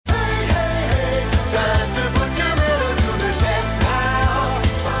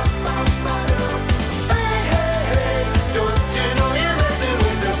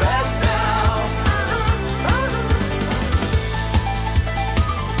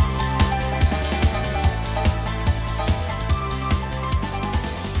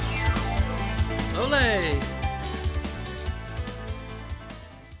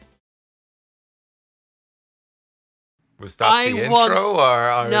Was that the intro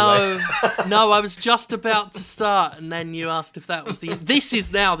or no, no, I was just about to start, and then you asked if that was the... This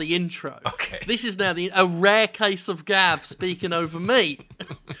is now the intro. Okay. This is now a rare case of Gav speaking over me.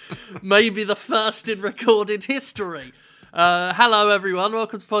 Maybe the first in recorded history. Hello, everyone.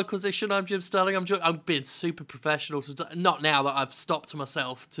 Welcome to Podquisition. I'm Jim Sterling. I'm being super professional. Not now that I've stopped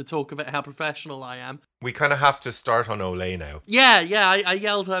myself to talk about how professional I am. We kind of have to start on Olay now. Yeah, I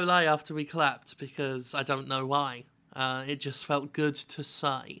yelled Olay after we clapped because I don't know why. It just felt good to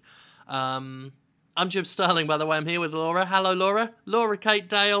say. I'm Jim Sterling, by the way. I'm here with Laura. Hello, Laura. Laura Kate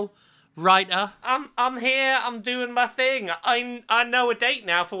Dale, writer. I'm here. I'm doing my thing. I know a date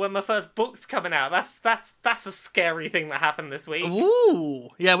now for when my first book's coming out. That's a scary thing that happened this week. Ooh,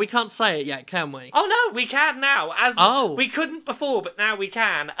 yeah. We can't say it yet, can we? Oh no, we can now. We couldn't before, but now we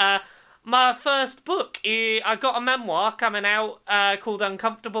can. My first book, I got a memoir coming out called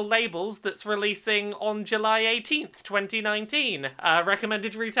Uncomfortable Labels that's releasing on July 18th, 2019.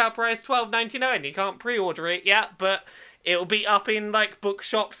 Recommended retail price $12.99. You can't pre-order it yet, but it'll be up in like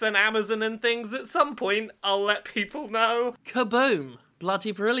bookshops and Amazon and things at some point. I'll let people know. Kaboom.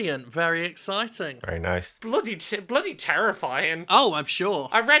 Bloody brilliant. Very exciting. Very nice. Bloody terrifying. Oh, I'm sure.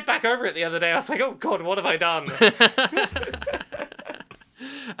 I read back over it the other day. I was like, oh God, what have I done?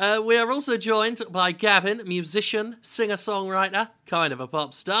 We are also joined by Gavin, musician, singer-songwriter, kind of a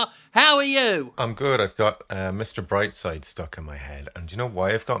pop star. How are you? I'm good. I've got Mr. Brightside stuck in my head. And do you know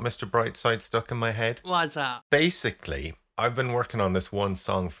why I've got Mr. Brightside stuck in my head? Why is that? Basically, I've been working on this one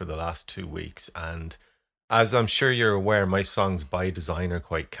song for the last 2 weeks. And as I'm sure you're aware, my songs by design are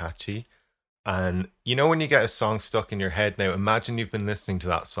quite catchy. And you know when you get a song stuck in your head now, imagine you've been listening to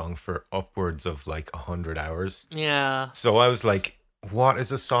that song for upwards of like 100 hours. Yeah. So I was like, what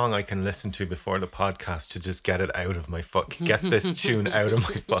is a song I can listen to before the podcast to just get it out of my get this tune out of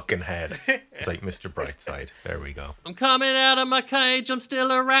my fucking head? It's like Mr. Brightside. There we go. I'm coming out of my cage. I'm still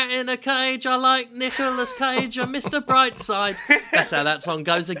a rat in a cage. I like Nicolas Cage and Mr. Brightside. That's how that song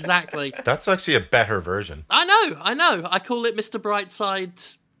goes exactly. That's actually a better version. I know. I call it Mr.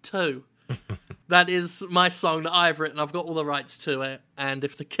 Brightside 2. That is my song that I've written. I've got all the rights to it. And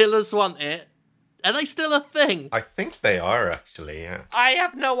if the Killers want it, are they still a thing? I think they are, actually, yeah. I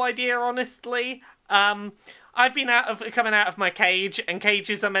have no idea, honestly. I've been coming out of my cage, and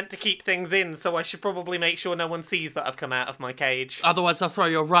cages are meant to keep things in, so I should probably make sure no one sees that I've come out of my cage. Otherwise, I'll throw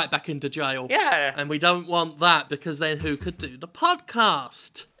you right back into jail. Yeah. And we don't want that, because then who could do the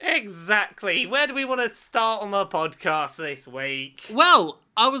podcast? Exactly. Where do we want to start on the podcast this week? Well,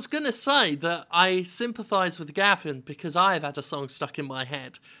 I was going to say that I sympathise with Gavin because I've had a song stuck in my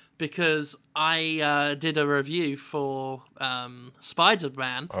head. Because I did a review for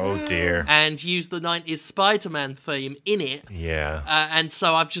Spider-Man. Oh, dear. And used the 90s Spider-Man theme in it. Yeah. And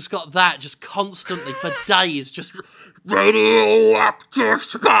so I've just got that just constantly for days. Just radioactive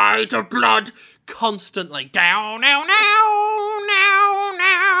spider blood. Constantly. Down, now, now, now,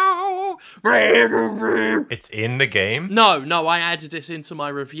 now. It's in the game? No, I added it into my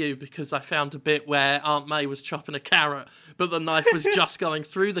review because I found a bit where Aunt May was chopping a carrot, but the knife was just going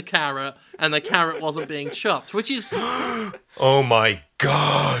through the carrot, and the carrot wasn't being chopped, which is... Oh my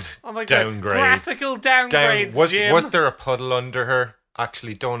God. Oh my God. Downgrade. Graphical downgrades, Jim. Was there a puddle under her?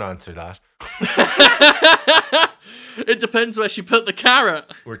 Actually, don't answer that. It depends where she put the carrot.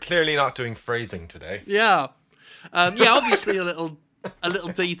 We're clearly not doing phrasing today. Yeah. Obviously a little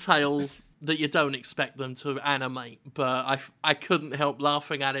detail that you don't expect them to animate, but I couldn't help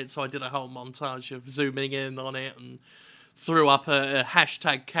laughing at it, so I did a whole montage of zooming in on it and threw up a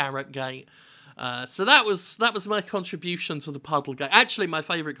hashtag carrotgate. So that was my contribution to the Puddlegate. Actually, my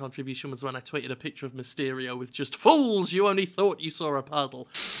favourite contribution was when I tweeted a picture of Mysterio with just "Fools, you only thought you saw a puddle."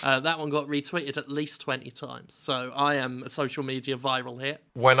 That one got retweeted at least 20 times. So I am a social media viral hit.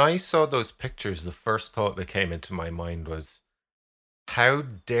 When I saw those pictures, the first thought that came into my mind was, how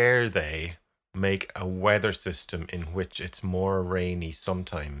dare they make a weather system in which it's more rainy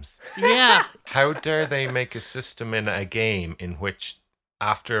sometimes? Yeah. How dare they make a system in a game in which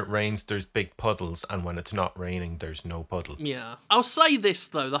after it rains there's big puddles, and when it's not raining there's no puddle? Yeah. I'll say this,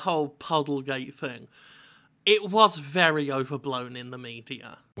 though, the whole Puddlegate thing. It was very overblown in the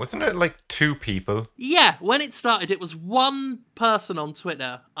media. Wasn't it like 2 people? Yeah, when it started, it was one person on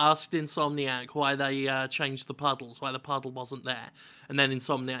Twitter asked Insomniac why they changed the puddles, why the puddle wasn't there. And then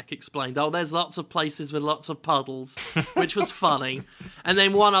Insomniac explained, there's lots of places with lots of puddles, which was funny. And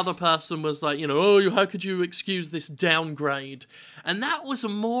then one other person was like, how could you excuse this downgrade? And that was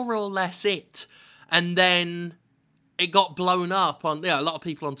more or less it. And then it got blown up on, a lot of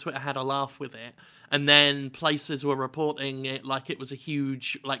people on Twitter had a laugh with it. And then places were reporting it like it was a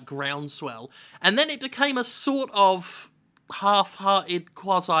huge, groundswell. And then it became a sort of half-hearted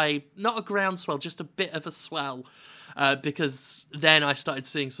quasi, not a groundswell, just a bit of a swell. Because then I started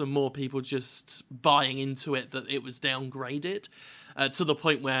seeing some more people just buying into it that it was downgraded, to the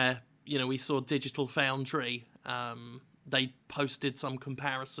point where, we saw Digital Foundry, they posted some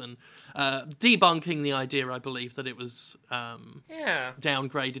comparison, debunking the idea, I believe, that it was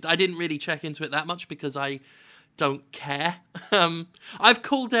downgraded. I didn't really check into it that much because I don't care. I've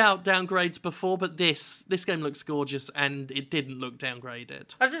called out downgrades before, but this game looks gorgeous and it didn't look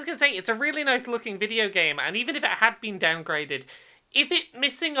downgraded. I was just going to say, it's a really nice looking video game, and even if it had been downgraded, if it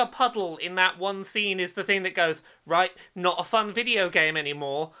missing a puddle in that one scene is the thing that goes, right, not a fun video game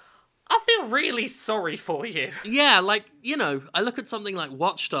anymore, I feel really sorry for you. Yeah, I look at something like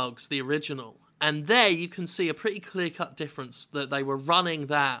Watch Dogs, the original, and there you can see a pretty clear-cut difference that they were running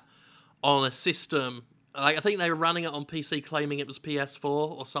that on a system. I think they were running it on PC, claiming it was PS4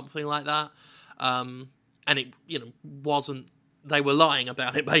 or something like that. And it, wasn't. They were lying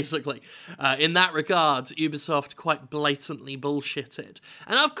about it, basically. In that regard, Ubisoft quite blatantly bullshitted.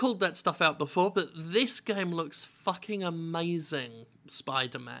 And I've called that stuff out before, but this game looks fucking amazing,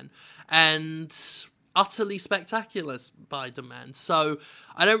 Spider-Man. And utterly spectacular Spider-Man. So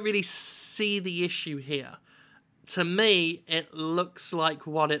I don't really see the issue here. To me, it looks like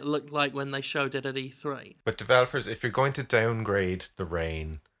what it looked like when they showed it at E3. But developers, if you're going to downgrade the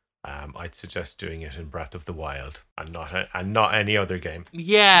Rain, I'd suggest doing it in Breath of the Wild and not any other game.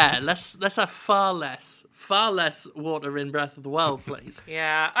 Yeah, let's have far less water in Breath of the Wild, please.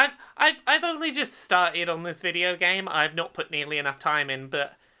 Yeah, I've only just started on this video game. I've not put nearly enough time in,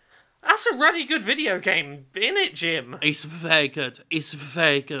 but that's a really good video game, isn't it, Jim? It's very good. It's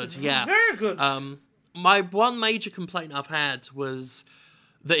very good. Yeah, very good. My one major complaint I've had was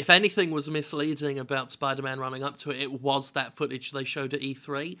that if anything was misleading about Spider-Man running up to it, it was that footage they showed at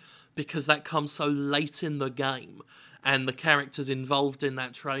E3, because that comes so late in the game, and the characters involved in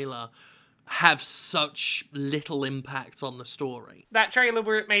that trailer have such little impact on the story. That trailer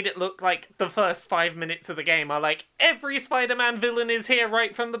where it made it look like the first 5 minutes of the game are like, every Spider-Man villain is here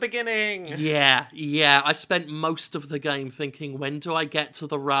right from the beginning. Yeah. I spent most of the game thinking, when do I get to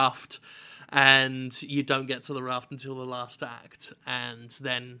the raft? And you don't get to the raft until the last act. And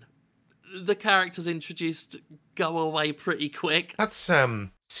then the characters introduced go away pretty quick. That's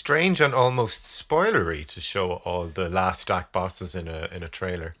strange and almost spoilery to show all the last act bosses in a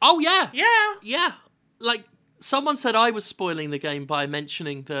trailer. Oh, yeah. Yeah. Like, someone said I was spoiling the game by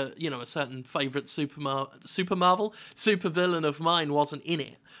mentioning that, a certain favourite super villain of mine wasn't in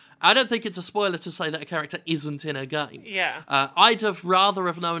it. I don't think it's a spoiler to say that a character isn't in a game. Yeah. I'd rather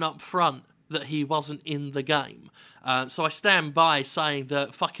have known up front that he wasn't in the game. So I stand by saying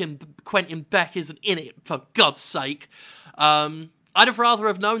that fucking Quentin Beck isn't in it, for God's sake. I'd have rather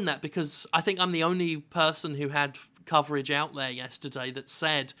have known that, because I think I'm the only person who had coverage out there yesterday that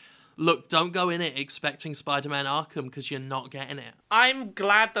said, look, don't go in it expecting Spider-Man Arkham, because you're not getting it. I'm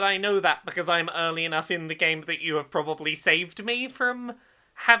glad that I know that, because I'm early enough in the game that you have probably saved me from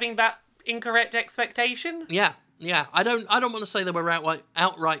having that incorrect expectation. Yeah. I don't want to say they were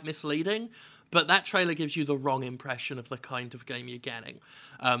outright misleading, but that trailer gives you the wrong impression of the kind of game you're getting.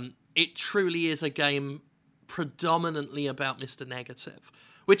 It truly is a game predominantly about Mr. Negative,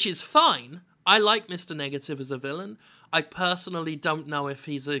 which is fine. I like Mr. Negative as a villain. I personally don't know if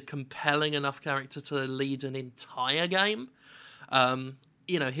he's a compelling enough character to lead an entire game.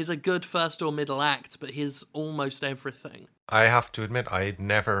 He's a good first or middle act, but he's almost everything. I have to admit, I'd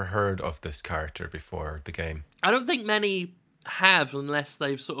never heard of this character before the game. I don't think many have, unless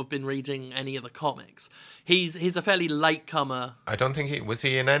they've sort of been reading any of the comics. He's a fairly latecomer. I don't think was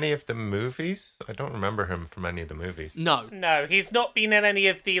he in any of the movies? I don't remember him from any of the movies. No, he's not been in any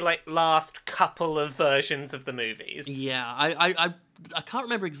of the last couple of versions of the movies. Yeah, I can't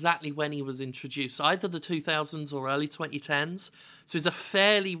remember exactly when he was introduced, either the 2000s or early 2010s. So he's a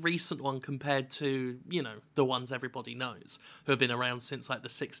fairly recent one compared to, the ones everybody knows, who have been around since the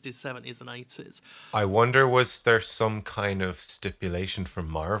 60s, 70s, and 80s. I wonder, was there some kind of stipulation from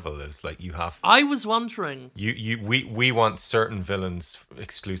Marvel? Is you have... I was wondering. We want certain villains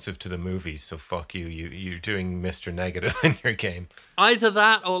exclusive to the movies, so fuck you. You're doing Mr. Negative in your game. Either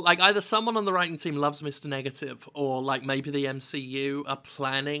that, or either someone on the writing team loves Mr. Negative, or maybe the MCU are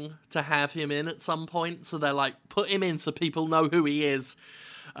planning to have him in at some point, so they're put him in so people know who he is.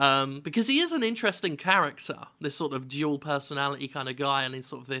 Because he is an interesting character, this sort of dual personality kind of guy, and he's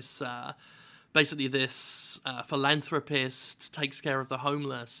sort of this, basically this philanthropist, takes care of the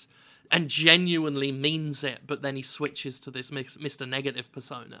homeless, and genuinely means it, but then he switches to this Mr. Negative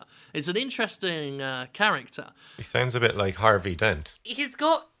persona. It's an interesting character. He sounds a bit like Harvey Dent. He's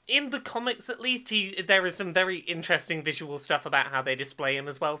got in the comics at least, there is some very interesting visual stuff about how they display him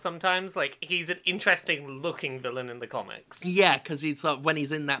as well sometimes. Like, he's an interesting looking villain in the comics. Yeah, because he's when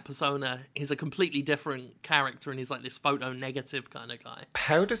he's in that persona, he's a completely different character, and he's like this photo negative kind of guy.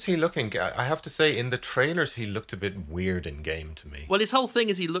 How does he look in... I have to say, in the trailers, he looked a bit weird in game to me. Well, his whole thing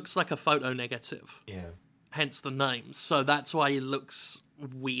is he looks like a photo negative. Yeah. Hence the name. So that's why he looks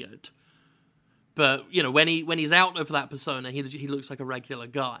weird. But, you know, when he's out of that persona, he looks like a regular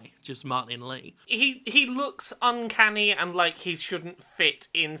guy, just Martin Lee. He looks uncanny and like he shouldn't fit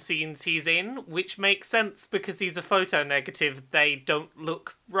in scenes he's in, which makes sense because he's a photo negative. They don't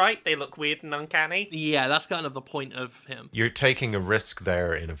look right. They look weird and uncanny. Yeah, that's kind of the point of him. You're taking a risk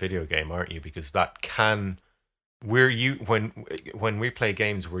there in a video game, aren't you? Because that can... When we play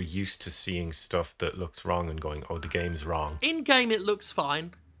games, we're used to seeing stuff that looks wrong and going, oh, the game's wrong. In-game, it looks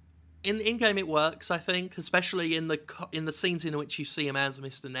fine. In-game it works, I think, especially in the scenes in which you see him as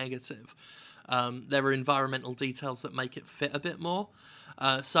Mr. Negative. There are environmental details that make it fit a bit more.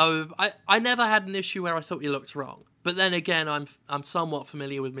 So I never had an issue where I thought he looked wrong. But then again, I'm somewhat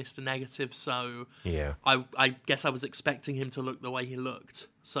familiar with Mr. Negative, so yeah, I guess I was expecting him to look the way he looked.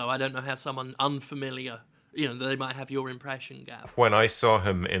 So I don't know how someone unfamiliar, you know, they might have your impression gap. When I saw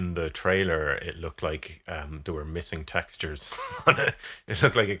him in the trailer, it looked like there were missing textures on it. It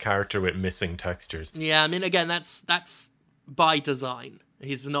looked like a character with missing textures. Yeah, I mean, again, that's by design.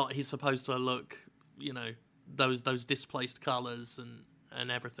 He's supposed to look, you know, those displaced colours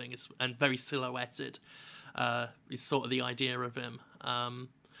and everything, and very silhouetted. Is sort of the idea of him.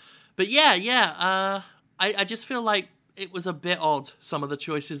 But yeah. I just feel like it was a bit odd, some of the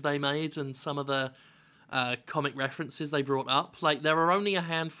choices they made and some of the comic references they brought up. Like, there are only a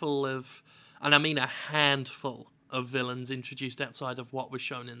handful of, and I mean a handful of villains introduced outside of what was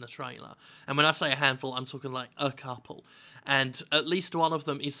shown in the trailer. And when I say a handful, I'm talking like a couple. And at least one of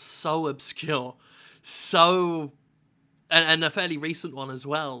them is so obscure, and a fairly recent one as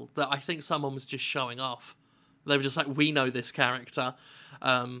well, that I think someone was just showing off. They were just like, we know this character.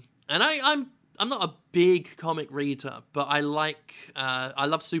 And I'm not a big comic reader, but I love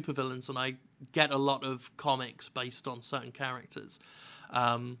supervillains, and I get a lot of comics based on certain characters.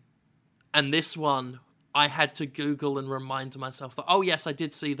 And this one, I had to Google and remind myself that, oh yes, I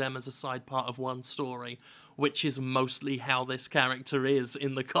did see them as a side part of one story, which is mostly how this character is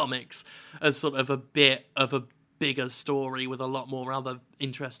in the comics, as sort of a bit of a bigger story with a lot more other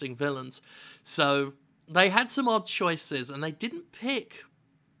interesting villains. So they had some odd choices, and they didn't pick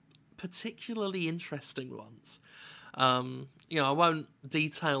particularly interesting ones. You know, I won't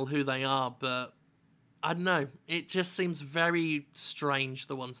detail who they are, but I don't know. It just seems very strange,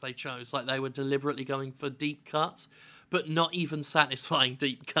 the ones they chose. Like, they were deliberately going for deep cuts, but not even satisfying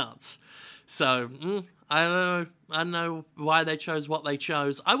deep cuts. So, I don't know why they chose what they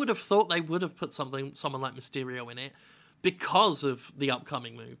chose. I would have thought they would have put someone like Mysterio in it because of the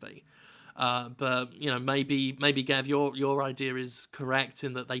upcoming movie. But, you know, maybe Gav, your idea is correct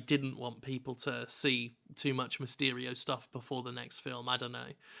in that they didn't want people to see too much Mysterio stuff before the next film. I don't know.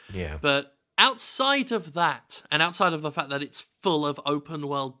 Yeah. But outside of that, and outside of the fact that it's full of open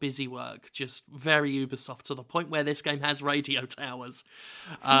world busy work, just very Ubisoft, to the point where this game has radio towers,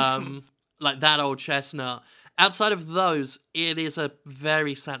 like that old chestnut. Outside of those, it is a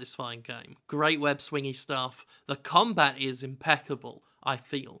very satisfying game. Great web swingy stuff. The combat is impeccable, I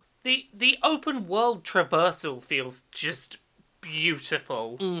feel. The open world traversal feels just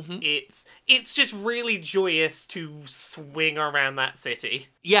beautiful. Mm-hmm. It's just really joyous to swing around that city.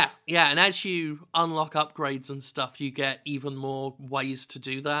 Yeah, and as you unlock upgrades and stuff, you get even more ways to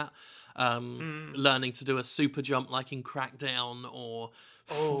do that. Learning to do a super jump like in Crackdown, or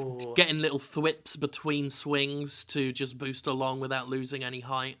getting little thwips between swings to just boost along without losing any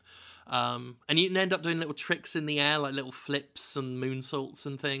height. And you can end up doing little tricks in the air, like little flips and moonsaults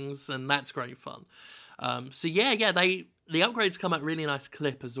and things, and that's great fun. So the upgrades come at really nice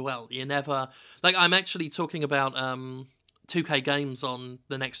clip as well. You never... Like, I'm actually talking about 2K Games on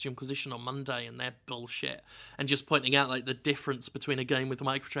the Next Inquisition on Monday, and they're bullshit. And just pointing out, like, the difference between a game with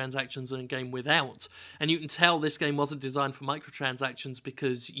microtransactions and a game without. And you can tell this game wasn't designed for microtransactions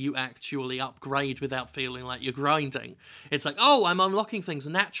because you actually upgrade without feeling like you're grinding. It's like, oh, I'm unlocking things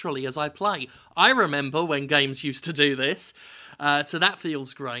naturally as I play. I remember when games used to do this. So that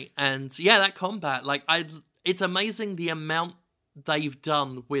feels great. And yeah, that combat, like, it's amazing the amount they've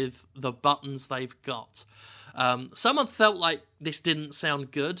done with the buttons they've got. Someone felt like this didn't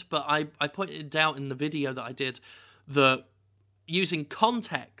sound good, but I pointed out in the video that I did that using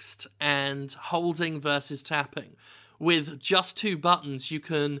context and holding versus tapping with just 2 buttons, you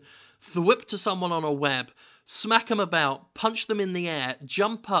can thwip to someone on a web, smack them about, punch them in the air,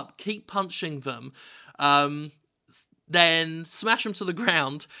 jump up, keep punching them, then smash them to the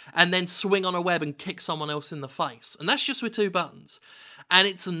ground, and then swing on a web and kick someone else in the face. And that's just with 2 buttons. And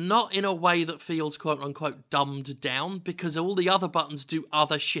it's not in a way that feels quote-unquote dumbed down, because all the other buttons do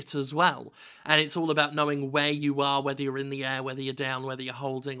other shit as well. And it's all about knowing where you are, whether you're in the air, whether you're down, whether you're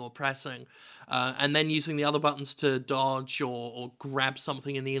holding or pressing. And then using the other buttons to dodge or grab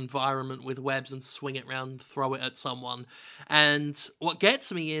something in the environment with webs and swing it around, throw it at someone. And what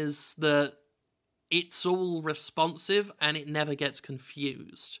gets me is that it's all responsive and it never gets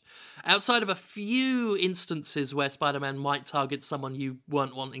confused. Outside of a few instances where Spider-Man might target someone you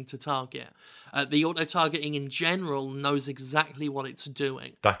weren't wanting to target, the auto-targeting in general knows exactly what it's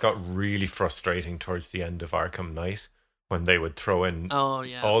doing. That got really frustrating towards the end of Arkham Knight, when they would throw in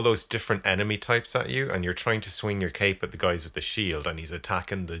all those different enemy types at you, and you're trying to swing your cape at the guys with the shield, and he's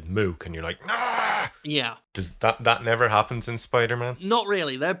attacking the mook, and you're like, nah! Yeah. Does that never happens in Spider-Man? Not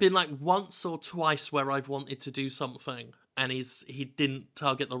really. There have been like once or twice where I've wanted to do something, and he didn't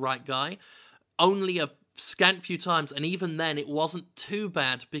target the right guy. Only a scant few times, and even then it wasn't too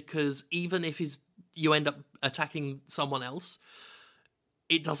bad, because even if you end up attacking someone else,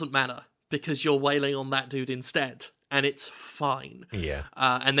 it doesn't matter, because you're wailing on that dude instead. And it's fine. Yeah.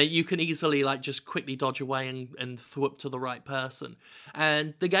 And then you can easily like just quickly dodge away and thwip to the right person.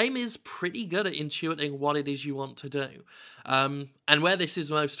 And the game is pretty good at intuiting what it is you want to do. And where this is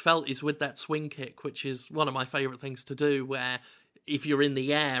most felt is with that swing kick, which is one of my favourite things to do, where if you're in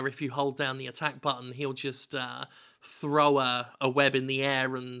the air, if you hold down the attack button, he'll just throw a web in the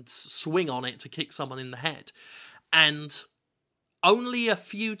air and swing on it to kick someone in the head. And only a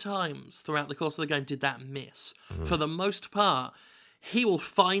few times throughout the course of the game did that miss. Mm-hmm. For the most part, he will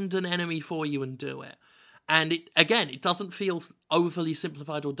find an enemy for you and do it. And it doesn't feel overly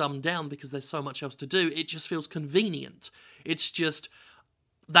simplified or dumbed down because there's so much else to do. It just feels convenient. It's just,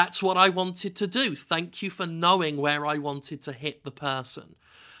 that's what I wanted to do. Thank you for knowing where I wanted to hit the person.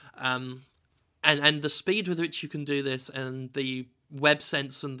 And the speed with which you can do this and the web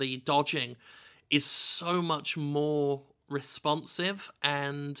sense and the dodging is so much more responsive,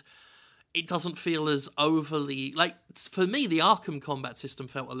 and it doesn't feel as overly, like, for me the Arkham combat system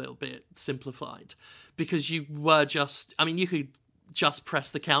felt a little bit simplified, because you could just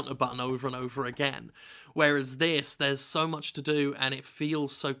press the counter button over and over again, whereas there's so much to do and it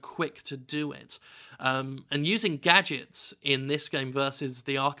feels so quick to do it. And using gadgets in this game versus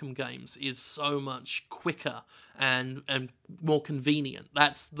the Arkham games is so much quicker and more convenient.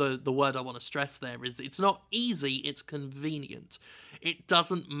 That's the word I want to stress there, is it's not easy, it's convenient. It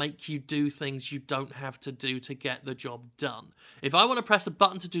doesn't make you do things you don't have to do to get the job done. If I want to press a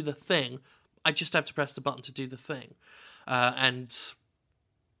button to do the thing, I just have to press the button to do the thing. And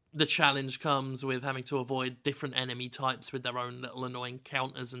the challenge comes with having to avoid different enemy types with their own little annoying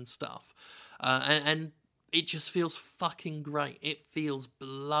counters and stuff. And it just feels fucking great. It feels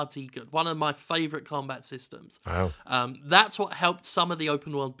bloody good. One of my favourite combat systems. Wow. That's what helped some of the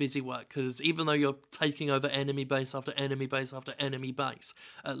open world busy work, because even though you're taking over enemy base after enemy base after enemy base,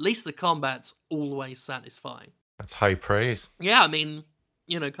 at least the combat's always satisfying. That's high praise. Yeah, I mean,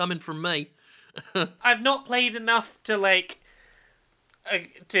 coming from me. I've not played enough to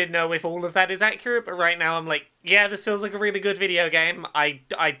to know if all of that is accurate, but right now I'm like, yeah, this feels like a really good video game. I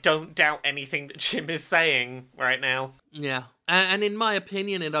don't doubt anything that Jim is saying right now. Yeah, and in my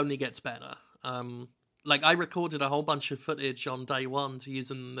opinion, it only gets better. I recorded a whole bunch of footage on day one to use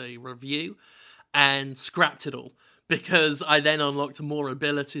in the review, and scrapped it all, because I then unlocked more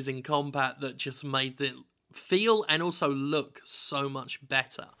abilities in combat that just made it feel and also look so much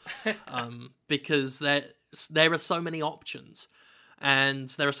better, because there are so many options. And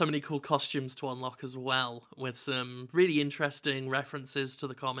there are so many cool costumes to unlock as well, with some really interesting references to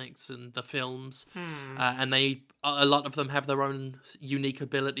the comics and the films. And a lot of them have their own unique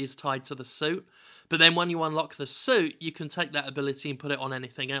abilities tied to the suit. But then when you unlock the suit, you can take that ability and put it on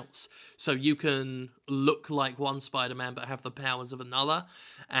anything else. So you can look like one Spider-Man but have the powers of another.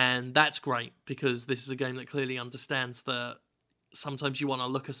 And that's great, because this is a game that clearly understands that sometimes you want to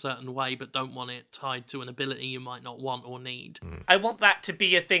look a certain way but don't want it tied to an ability you might not want or need. I want that to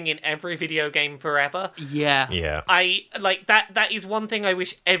be a thing in every video game forever. Yeah. I like that is one thing I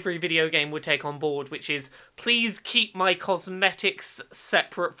wish every video game would take on board, which is, please keep my cosmetics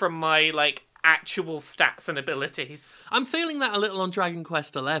separate from my actual stats and abilities. I'm feeling that a little on Dragon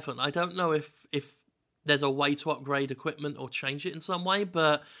Quest XI. I don't know if there's a way to upgrade equipment or change it in some way,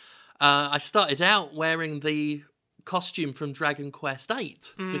 but I started out wearing the costume from Dragon Quest VIII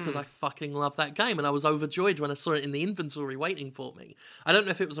because I fucking love that game, and I was overjoyed when I saw it in the inventory waiting for me. I don't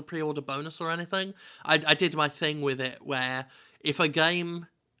know if it was a pre-order bonus or anything. I did my thing with it where if a game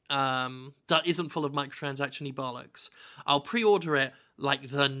that isn't full of microtransaction-y bollocks, I'll pre-order it like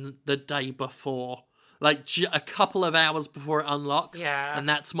the day before. Like a couple of hours before it unlocks, and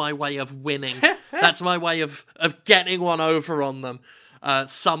that's my way of winning. That's my way of getting one over on them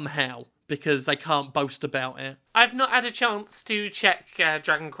somehow, because they can't boast about it. I've not had a chance to check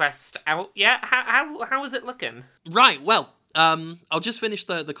Dragon Quest out yet. How is it looking? Right, well, I'll just finish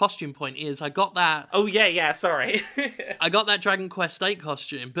the costume point. I got that... Oh, yeah, sorry. I got that Dragon Quest VIII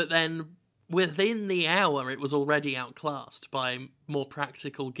costume, but then within the hour, it was already outclassed by more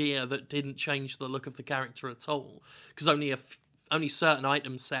practical gear that didn't change the look of the character at all, because only certain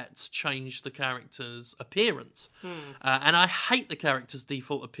item sets change the character's appearance. And I hate the character's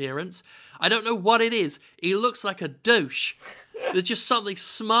default appearance. I don't know what it is. He looks like a douche. There's just something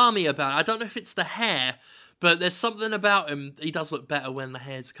smarmy about it. I don't know if it's the hair, but there's something about him. He does look better when the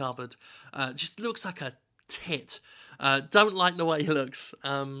hair's covered. Just looks like a tit. Don't like the way he looks.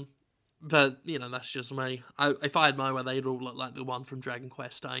 But, you know, that's just me. If I had my way, they'd all look like the one from Dragon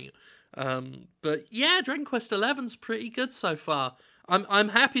Quest VIII. But yeah, Dragon Quest XI's pretty good so far. I'm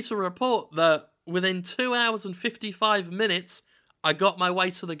happy to report that within 2 hours and 55 minutes, I got my way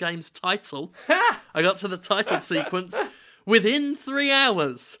to the game's title. I got to the title sequence within 3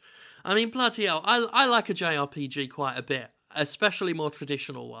 hours. I mean, bloody hell, I like a JRPG quite a bit, especially more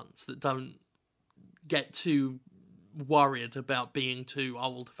traditional ones that don't get too worried about being too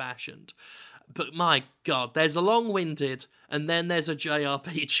old-fashioned. But my God, there's a long-winded, and then there's a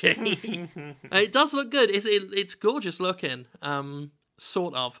JRPG. It does look good. It's gorgeous looking,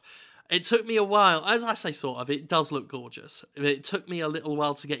 sort of. It took me a while. As I say sort of, it does look gorgeous. It took me a little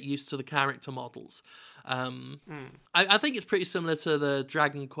while to get used to the character models. I think it's pretty similar to the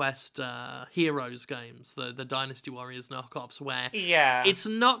Dragon Quest Heroes games, the Dynasty Warriors knockoffs, where it's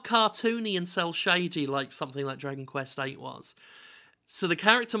not cartoony and cel-shady like something like Dragon Quest VIII was. So the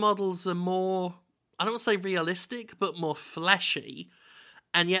character models are more, I don't want to say realistic, but more fleshy,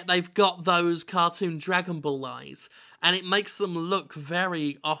 and yet they've got those cartoon Dragon Ball eyes, and it makes them look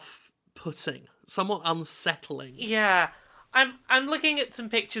very off-putting, somewhat unsettling. Yeah, I'm looking at some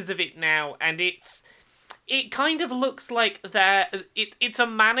pictures of it now, and it kind of looks like it's a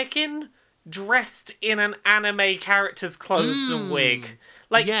mannequin dressed in an anime character's clothes and wig.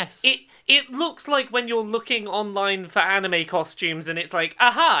 Like, yes. It looks like when you're looking online for anime costumes and it's like,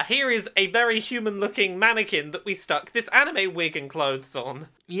 aha, here is a very human-looking mannequin that we stuck this anime wig and clothes on.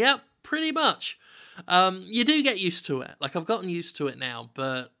 Yep, pretty much. You do get used to it. Like, I've gotten used to it now,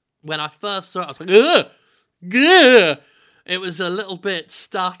 but when I first saw it, I was like, ugh! Gah! It was a little bit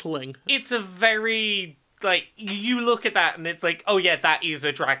startling. It's a very... Like, you look at that and it's like, oh yeah, that is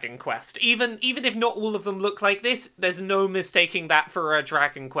a Dragon Quest. Even if not all of them look like this, there's no mistaking that for a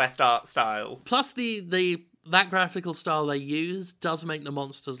Dragon Quest art style. Plus, that graphical style they use does make the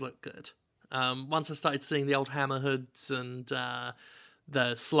monsters look good. Once I started seeing the old Hammerhoods and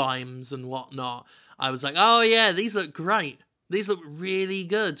the slimes and whatnot, I was like, oh yeah, these look great. These look really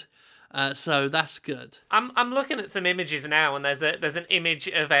good. So that's good. I'm looking at some images now, and there's an image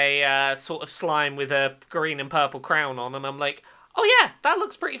of a sort of slime with a green and purple crown on, and I'm like, oh yeah, that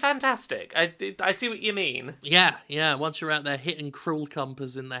looks pretty fantastic. I see what you mean. Yeah. Once you're out there hitting cruel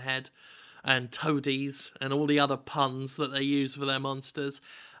compass in the head, and toadies, and all the other puns that they use for their monsters,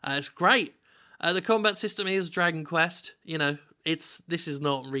 it's great. The combat system is Dragon Quest. You know, this is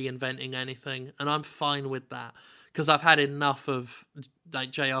not reinventing anything, and I'm fine with that. Because I've had enough of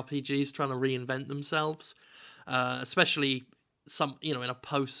like JRPGs trying to reinvent themselves, especially in a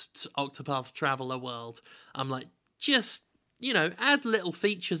post-Octopath Traveler world. I'm like, just, add little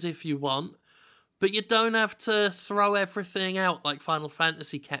features if you want, but you don't have to throw everything out like Final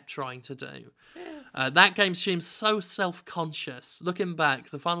Fantasy kept trying to do. That game seems so self-conscious. Looking back,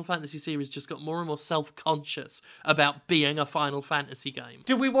 the Final Fantasy series just got more and more self-conscious about being a Final Fantasy game.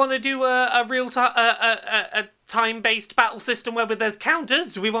 Do we want to do a real time-based battle system where there's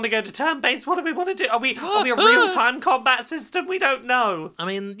counters? Do we want to go to turn-based? What do we want to do? Are we a real-time combat system? We don't know. I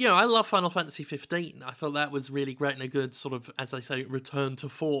mean, I love Final Fantasy 15. I thought that was really great and a good sort of, as they say, return to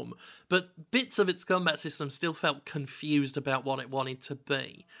form. But bits of its combat system still felt confused about what it wanted to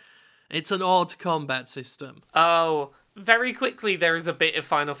be. It's an odd combat system. Oh, very quickly, there is a bit of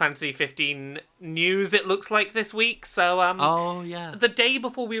Final Fantasy 15 news, it looks like, this week. So, oh, yeah. The day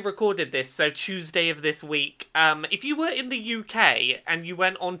before we recorded this, so Tuesday of this week, if you were in the UK and you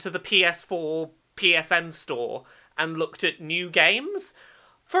went onto the PS4 PSN store and looked at new games,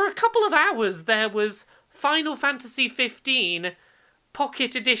 for a couple of hours there was Final Fantasy 15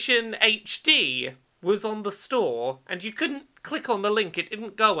 Pocket Edition HD was on the store, and you couldn't click on the link, it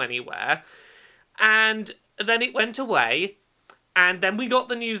didn't go anywhere. And then it went away, and then we got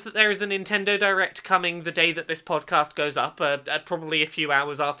the news that there is a Nintendo Direct coming the day that this podcast goes up, probably a few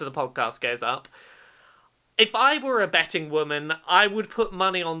hours after the podcast goes up. If I were a betting woman, I would put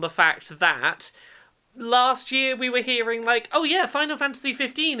money on the fact that last year we were hearing like, oh yeah, Final Fantasy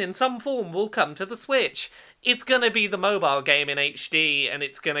 15 in some form will come to the Switch. It's gonna be the mobile game in HD, and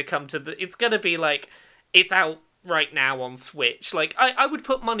it's gonna come to the... It's gonna be like, it's out right now on Switch. Like, I would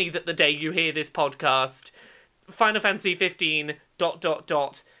put money that the day you hear this podcast, Final Fantasy 15...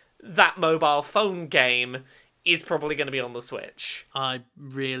 that mobile phone game is probably going to be on the Switch. I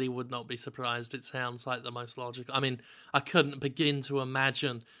really would not be surprised. It sounds like the most logical. I mean, I couldn't begin to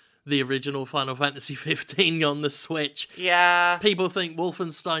imagine the original Final Fantasy 15 on the Switch. Yeah. People think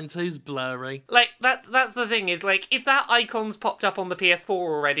Wolfenstein 2's blurry. Like, that's the thing, is, like, if that icon's popped up on the PS4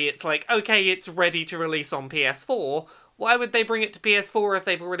 already, it's like, okay, it's ready to release on PS4. Why would they bring it to PS4 if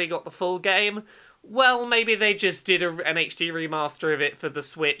they've already got the full game? Well, maybe they just did an HD remaster of it for the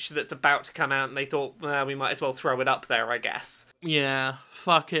Switch that's about to come out, and they thought, well, we might as well throw it up there, I guess. Yeah,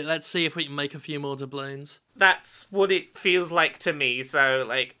 fuck it. Let's see if we can make a few more doubloons. That's what it feels like to me, so,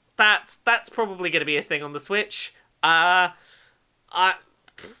 like, that's probably going to be a thing on the Switch. I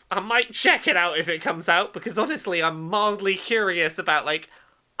might check it out if it comes out, because honestly, I'm mildly curious about, like,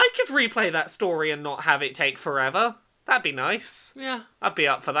 I could replay that story and not have it take forever. That'd be nice. Yeah. I'd be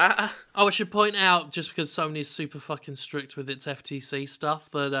up for that. Oh, I should point out, just because Sony's super fucking strict with its FTC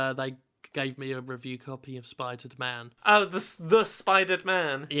stuff, that they gave me a review copy of Spidered Man. Oh, the Spidered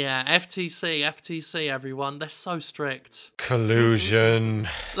Man. Yeah, FTC, everyone. They're so strict. Collusion.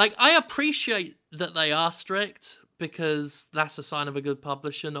 Like, I appreciate that they are strict, because that's a sign of a good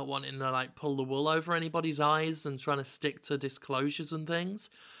publisher, not wanting to, like, pull the wool over anybody's eyes and trying to stick to disclosures and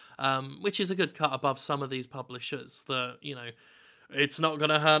things. Which is a good cut above some of these publishers that, you know, it's not going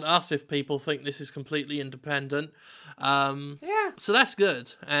to hurt us if people think this is completely independent. Yeah. So that's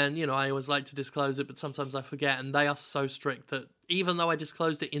good. And, you know, I always like to disclose it, but sometimes I forget. And they are so strict that even though I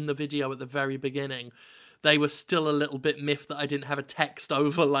disclosed it in the video at the very beginning, they were still a little bit miffed that I didn't have a text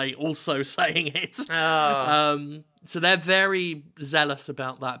overlay also saying it. Oh. So they're very zealous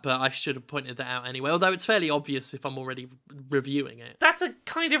about that, but I should have pointed that out anyway, although it's fairly obvious if I'm already reviewing it. That's a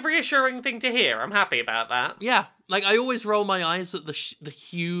kind of reassuring thing to hear. I'm happy about that. Yeah, like, I always roll my eyes at the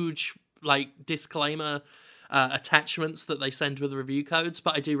huge, like, disclaimer attachments that they send with review codes,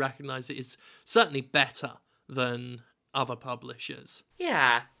 but I do recognise it is certainly better than other publishers.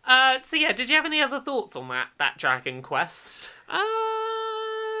 Yeah. So yeah, did you have any other thoughts on that Dragon Quest?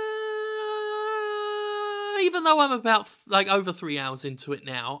 Even though I'm about, like, over 3 hours into it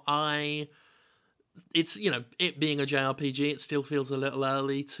now, it's, you know, it being a JRPG, it still feels a little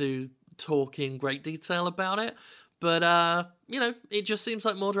early to talk in great detail about it. But, you know, it just seems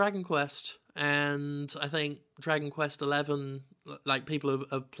like more Dragon Quest. And I think Dragon Quest 11, like, people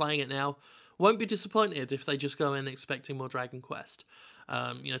are playing it now, won't be disappointed if they just go in expecting more Dragon Quest.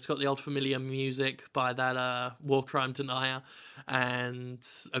 You know, it's got the old familiar music by that War Crime Denier, and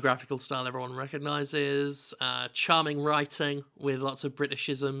a graphical style everyone recognises, charming writing with lots of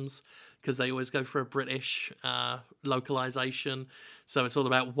Britishisms, because they always go for a British localisation, so it's all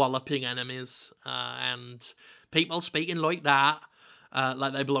about walloping enemies, and people speaking like that,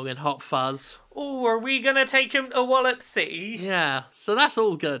 like they belong in Hot Fuzz. Oh, are we going to take him to Wallop City? Yeah, so that's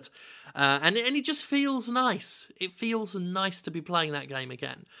all good. And it just feels nice. It feels nice to be playing that game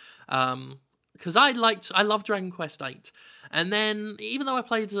again. Because I love Dragon Quest VIII. And then, even though I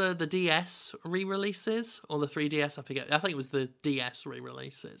played the DS re-releases, or the 3DS, I forget, I think it was the DS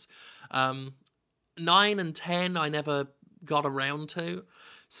re-releases, 9 and 10 I never got around to.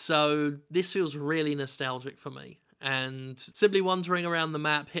 So this feels really nostalgic for me. And simply wandering around the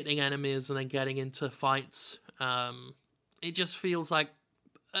map, hitting enemies, and then getting into fights, it just feels like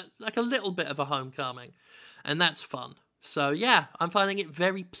a little bit of a homecoming, and that's fun. So yeah, I'm finding it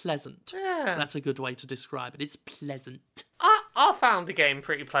very pleasant. Yeah. That's a good way to describe it. It's pleasant. I found the game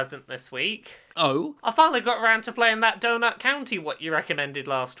pretty pleasant this week. Oh? I finally got around to playing that Donut County what you recommended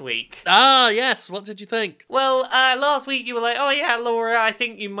last week. Ah, yes. What did you think? Well, last week you were like, oh yeah, Laura, I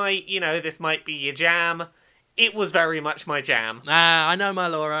think you might, this might be your jam. It was very much my jam. Ah, I know my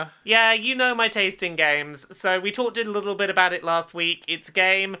Laura. Yeah, you know my taste in games. So we talked a little bit about it last week. It's a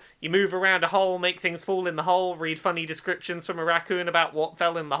game. You move around a hole, make things fall in the hole, read funny descriptions from a raccoon about what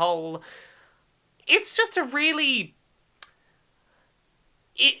fell in the hole. It's just a really...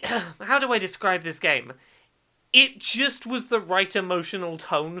 How do I describe this game? It just was the right emotional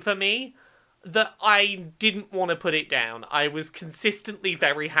tone for me. that I didn't want to put it down. I was consistently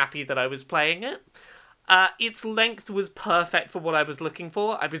very happy that I was playing it. Its length was perfect for what I was looking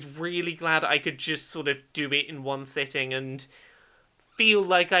for. I was really glad I could just sort of do it in one sitting and feel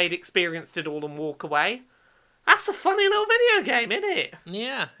like I'd experienced it all and walk away. That's a funny little video game, isn't it?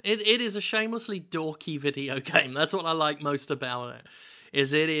 Yeah, it is a shamelessly dorky video game. That's what I like most about it.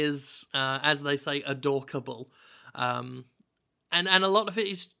 It is, as they say, adorkable. And a lot of it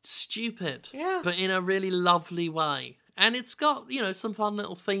is stupid, but in a really lovely way. And it's got, some fun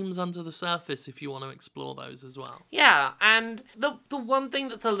little themes under the surface if you want to explore those as well. Yeah, and the one thing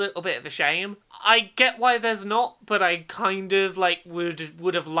that's a little bit of a shame, I get why there's not, but I kind of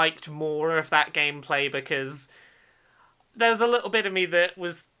would have liked more of that gameplay, because there's a little bit of me that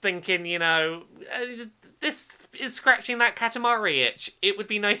was thinking, this is scratching that Katamari itch. It would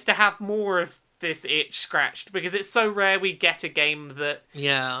be nice to have more of this itch scratched, because it's so rare we get a game that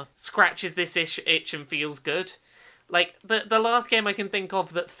scratches this itch and feels good. Like, the last game I can think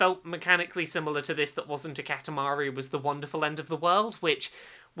of that felt mechanically similar to this that wasn't a Katamari was The Wonderful End of the World, which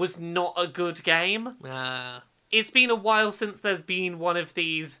was not a good game. It's been a while since there's been one of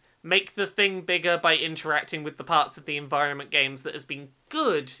these make the thing bigger by interacting with the parts of the environment games that has been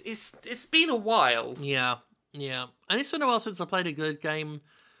good. It's been a while. Yeah. And it's been a while since I played a good game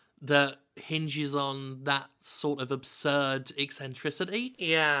that hinges on that sort of absurd eccentricity.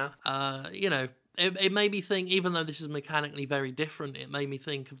 Yeah. It made me think, even though this is mechanically very different, it made me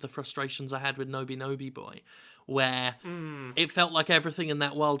think of the frustrations I had with Nobi Nobi Boy, where it felt like everything in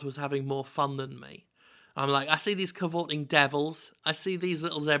that world was having more fun than me. I'm like, I see these cavorting devils, I see these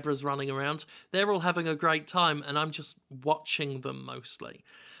little zebras running around, they're all having a great time, and I'm just watching them mostly.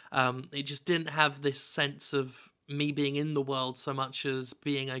 It just didn't have this sense of me being in the world so much as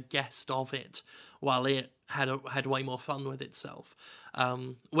being a guest of it, while it had way more fun with itself.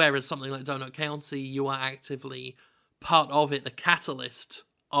 Whereas something like Donut County, you are actively part of it, the catalyst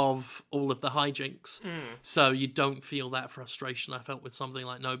of all of the hijinks. So you don't feel that frustration I felt with something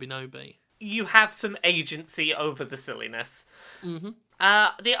like Nobi Nobi. You have some agency over the silliness. Mm-hmm.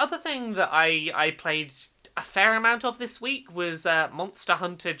 The other thing that I played a fair amount of this week was Monster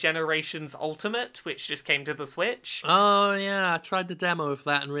Hunter Generations Ultimate, which just came to the Switch. Oh, yeah, I tried the demo of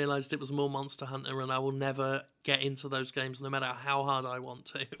that and realised it was more Monster Hunter, and I will never get into those games no matter how hard I want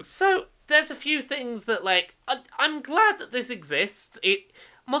to. So, there's a few things that, I'm glad that this exists.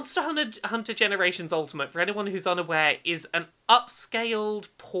 Monster Hunter Generations Ultimate, for anyone who's unaware, is an upscaled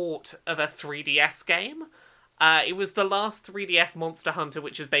port of a 3DS game. It was the last 3DS Monster Hunter,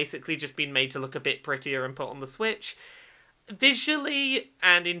 which has basically just been made to look a bit prettier and put on the Switch. Visually,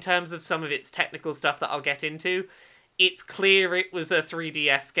 and in terms of some of its technical stuff that I'll get into, it's clear it was a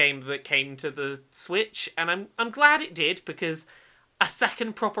 3DS game that came to the Switch, and I'm glad it did, because a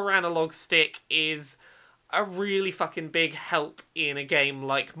second proper analog stick is a really fucking big help in a game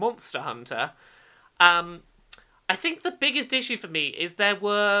like Monster Hunter. I think the biggest issue for me is there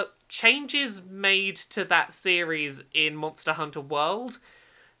were changes made to that series in Monster Hunter World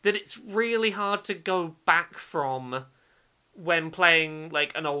that it's really hard to go back from when playing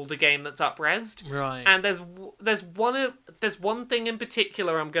an older game that's up-resed. Right. And there's one thing in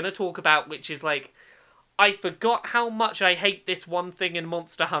particular I'm going to talk about, which is I forgot how much I hate this one thing in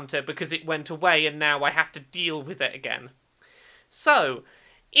Monster Hunter because it went away and now I have to deal with it again. So,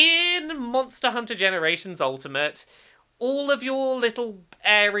 in Monster Hunter Generations Ultimate, all of your little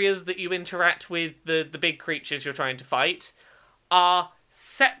areas that you interact with, the big creatures you're trying to fight, are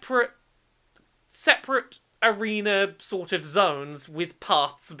separate arena sort of zones with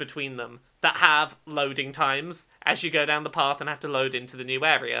paths between them that have loading times as you go down the path and have to load into the new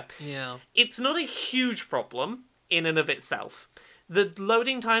area. Yeah. It's not a huge problem in and of itself. The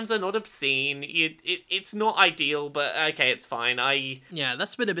loading times are not obscene. It's not ideal, but okay, it's fine. Yeah,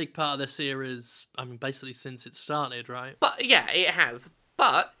 that's been a big part of the series, basically since it started, right? But yeah, it has.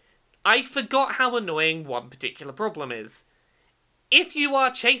 But I forgot how annoying one particular problem is. If you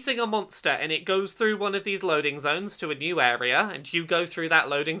are chasing a monster and it goes through one of these loading zones to a new area, and you go through that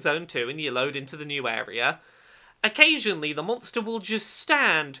loading zone too, and you load into the new area, occasionally the monster will just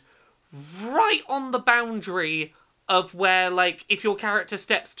stand right on the boundary of where, if your character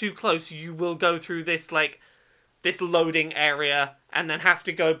steps too close, you will go through this, this loading area and then have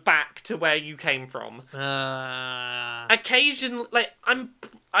to go back to where you came from. Occasionally,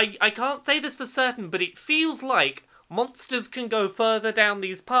 I can't say this for certain, but it feels like monsters can go further down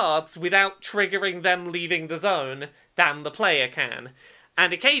these paths without triggering them leaving the zone than the player can.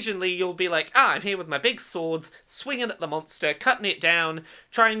 And occasionally you'll be like, I'm here with my big swords, swinging at the monster, cutting it down,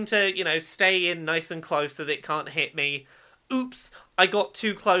 trying to, stay in nice and close so that it can't hit me. oops, I got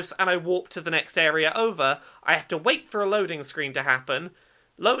too close and I warped to the next area over. I have to wait for a loading screen to happen,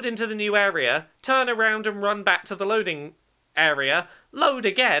 load into the new area, turn around and run back to the loading area, load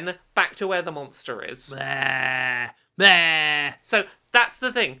again, back to where the monster is. Blah, blah. So that's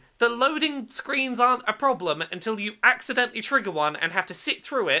the thing. The loading screens aren't a problem until you accidentally trigger one and have to sit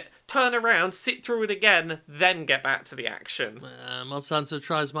through it, turn around, sit through it again, then get back to the action. Monster Hunter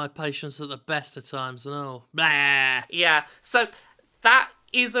tries my patience at the best of times, and oh, blah. Yeah, so that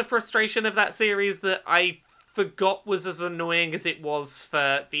is a frustration of that series that I forgot was as annoying as it was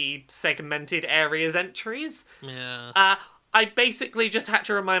for the segmented areas entries. Yeah. I basically just had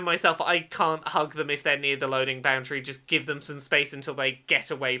to remind myself I can't hug them if they're near the loading boundary, just give them some space until they get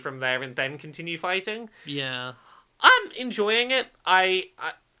away from there and then continue fighting. Yeah. I'm enjoying it.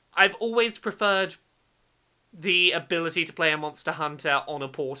 I've always preferred the ability to play a Monster Hunter on a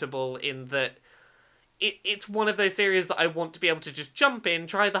portable, in that it's one of those series that I want to be able to just jump in,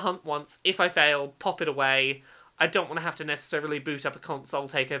 try the hunt once, if I fail, pop it away. I don't want to have to necessarily boot up a console,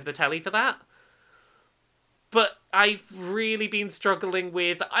 take over the telly for that. But I've really been struggling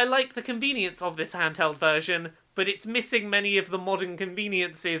with... I like the convenience of this handheld version, but it's missing many of the modern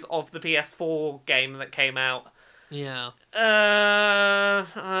conveniences of the PS4 game that came out. Yeah.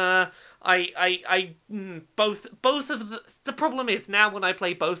 Both of the problem is, now when I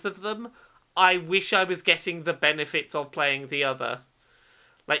play both of them, I wish I was getting the benefits of playing the other.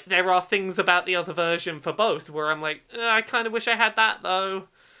 Like, there are things about the other version for both where I'm like, I kind of wish I had that, though.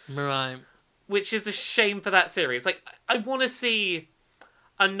 Right. Which is a shame for that series. Like, I want to see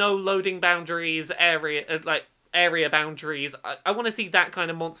a no loading boundaries area boundaries. I want to see that kind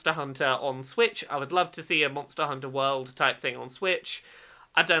of Monster Hunter on Switch. I would love to see a Monster Hunter World type thing on Switch.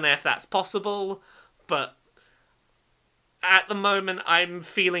 I don't know if that's possible, but at the moment I'm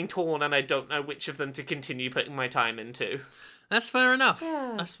feeling torn and I don't know which of them to continue putting my time into. That's fair enough.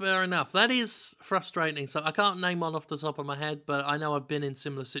 Yeah. That's fair enough. That is frustrating. So I can't name one off the top of my head, but I know I've been in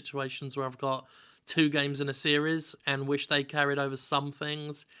similar situations where I've got 2 games in a series and wish they carried over some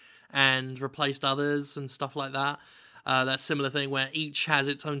things and replaced others and stuff like that. That similar thing where each has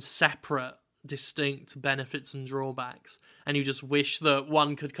its own separate, distinct benefits and drawbacks, and you just wish that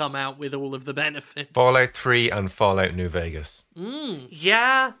one could come out with all of the benefits. Fallout 3 and Fallout New Vegas.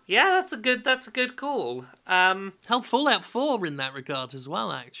 Yeah, that's a good call. Help Fallout 4 in that regard as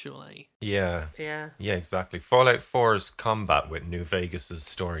well, actually. Yeah, Yeah, exactly. Fallout 4's combat with New Vegas's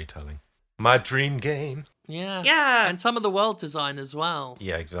storytelling. My dream game. Yeah. And some of the world design as well.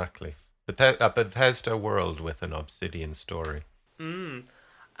 Yeah, exactly. A Bethesda world with an Obsidian story.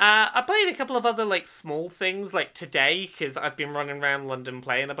 I played a couple of other, small things, today, because I've been running around London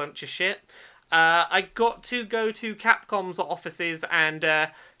playing a bunch of shit. I got to go to Capcom's offices and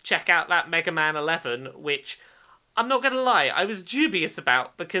check out that Mega Man 11, which, I'm not going to lie, I was dubious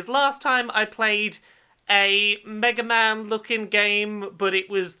about, because last time I played a Mega Man-looking game, but it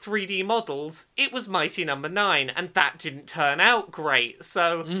was 3D models, it was Mighty Number 9, and that didn't turn out great.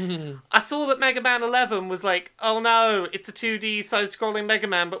 So I saw that Mega Man 11 was like, oh no, it's a 2D side-scrolling Mega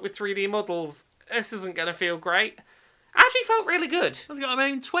Man, but with 3D models. This isn't going to feel great. Actually felt really good. I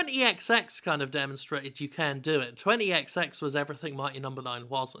mean, 20XX kind of demonstrated you can do it. 20XX was everything Mighty Number 9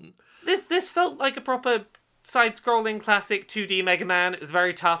 wasn't. This felt like a proper side-scrolling classic 2D Mega Man. It was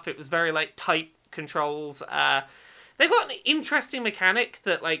very tough. It was very, tight controls. They've got an interesting mechanic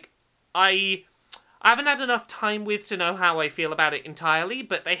that, I haven't had enough time with to know how I feel about it entirely,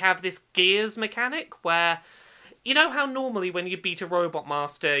 but they have this gears mechanic where, you know how normally when you beat a Robot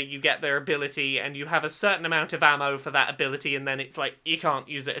Master, you get their ability and you have a certain amount of ammo for that ability and then it's you can't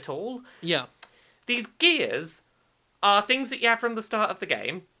use it at all? Yeah. These gears are things that you have from the start of the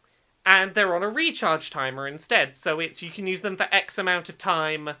game, and they're on a recharge timer instead, so you can use them for X amount of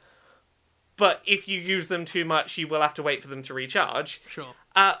time, but if you use them too much, you will have to wait for them to recharge. Sure.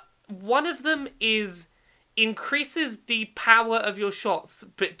 One of them increases the power of your shots,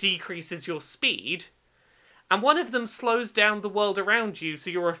 but decreases your speed. And one of them slows down the world around you, so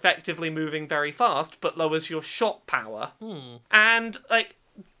you're effectively moving very fast, but lowers your shot power. And,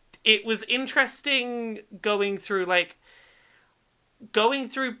 it was interesting going through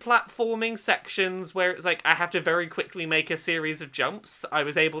platforming sections where it's I have to very quickly make a series of jumps. I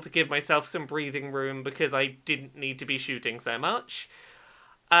was able to give myself some breathing room because I didn't need to be shooting so much.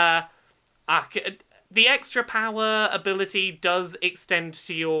 The extra power ability does extend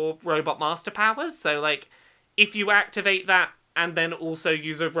to your Robot Master powers, so if you activate that and then also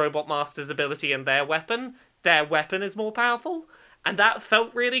use a Robot Master's ability and their weapon is more powerful. And that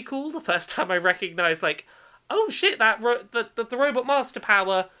felt really cool the first time I recognized, oh shit, the Robot Master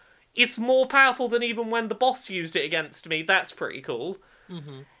power it's more powerful than even when the boss used it against me. That's pretty cool.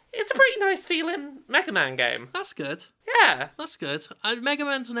 Mm-hmm. It's a pretty nice feeling Mega Man game. That's good. Yeah. That's good. Mega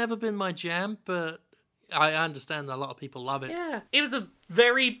Man's never been my jam, but I understand a lot of people love it. Yeah. It was a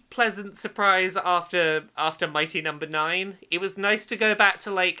very pleasant surprise after Mighty Number 9. It was nice to go back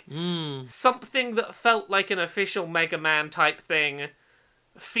to, like, something that felt like an official Mega Man type thing,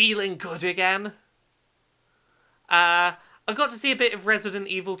 feeling good again. I got to see a bit of Resident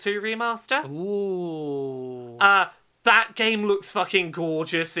Evil 2 Remaster. Ooh. That game looks fucking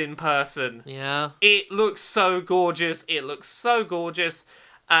gorgeous in person. Yeah. It looks so gorgeous. The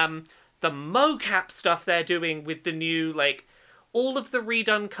mocap stuff they're doing with the new, like, all of the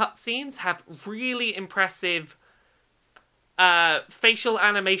redone cutscenes have really impressive facial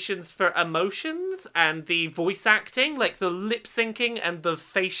animations for emotions, and the voice acting, like the lip syncing and the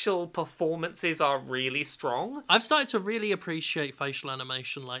facial performances are really strong. I've started to really appreciate facial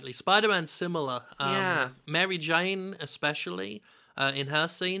animation lately. Spider-Man's similar. Yeah. Mary Jane, especially, in her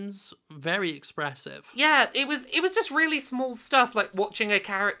scenes, very expressive. Yeah, it was just really small stuff, like watching a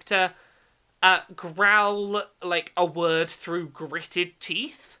character growl, like, a word through gritted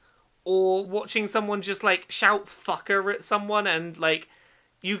teeth. Or watching someone just, like, shout fucker at someone and, like,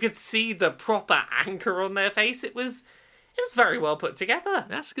 you could see the proper anger on their face. It was very well put together.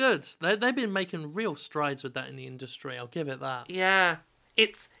 That's good. They've been making real strides with that in the industry. I'll give it that. Yeah.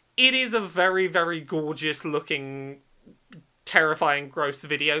 It is a very, very gorgeous looking, terrifying, gross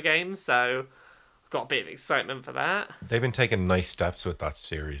video game, so I've got a bit of excitement for that. They've been taking nice steps with that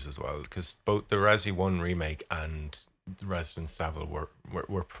series as well, because both the Resi 1 remake and Resident Evil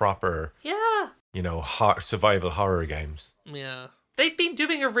were proper, survival horror games. Yeah. They've been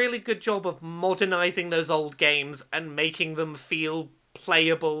doing a really good job of modernizing those old games and making them feel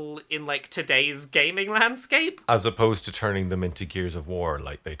playable in, like, today's gaming landscape. As opposed to turning them into Gears of War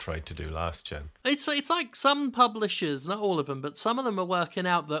like they tried to do last gen. It's like some publishers, not all of them, but some of them are working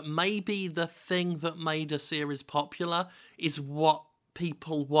out that maybe the thing that made a series popular is what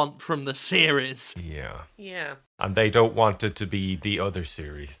people want from the series. Yeah. And they don't want it to be the other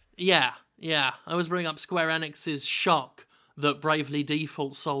series. Yeah. I was bringing up Square Enix's Shock that Bravely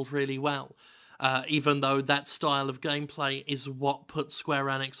Default sold really well, even though that style of gameplay is what put Square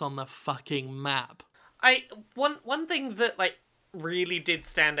Enix on the fucking map. One thing that, like, really did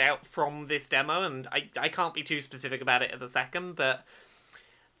stand out from this demo, and I can't be too specific about it at the second, but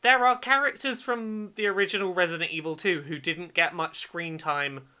there are characters from the original Resident Evil 2 who didn't get much screen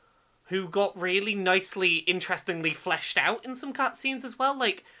time, who got really nicely, interestingly fleshed out in some cutscenes as well.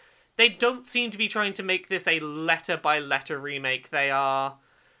 Like, they don't seem to be trying to make this a letter-by-letter remake. They are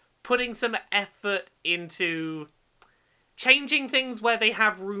putting some effort into changing things where they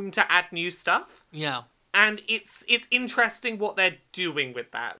have room to add new stuff. Yeah. And it's interesting what they're doing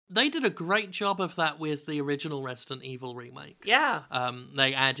with that. They did a great job of that with the original Resident Evil remake. Yeah.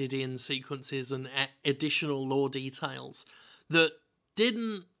 They added in sequences and additional lore details that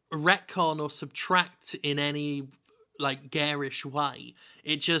didn't retcon or subtract in any, like, garish way.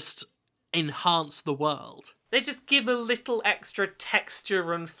 It just enhanced the world. They just give a little extra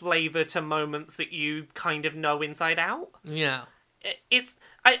texture and flavour to moments that you kind of know inside out. Yeah.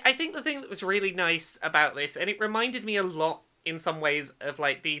 I think the thing that was really nice about this, and it reminded me a lot in some ways of,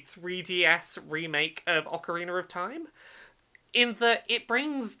 like, the 3DS remake of Ocarina of Time, in that it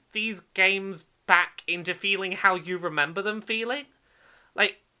brings these games back into feeling how you remember them feeling.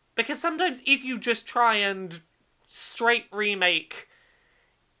 Like, because sometimes if you just try and straight remake,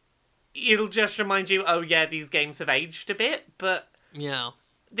 it'll just remind you, oh yeah, these games have aged a bit, but yeah,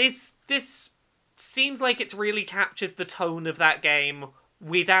 this seems like it's really captured the tone of that game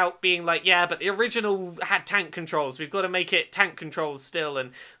without being like, yeah, but the original had tank controls. We've got to make it tank controls still,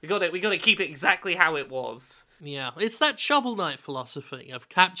 and we got to keep it exactly how it was. Yeah, it's that Shovel Knight philosophy of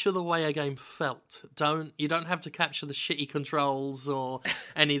capture the way a game felt. You don't have to capture the shitty controls or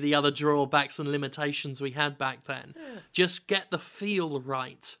any of the other drawbacks and limitations we had back then. Yeah. Just get the feel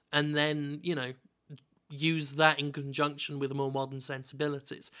right, and then, use that in conjunction with more modern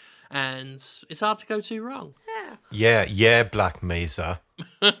sensibilities. And it's hard to go too wrong. Yeah, Black Mesa.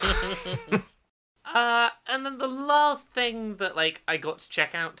 And then the last thing that, like, I got to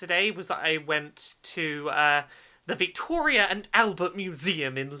check out today was that I went to the Victoria and Albert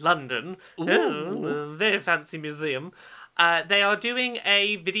Museum in London. Ooh. Oh, a very fancy museum. They are doing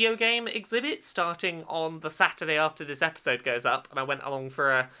a video game exhibit starting on the Saturday after this episode goes up, and I went along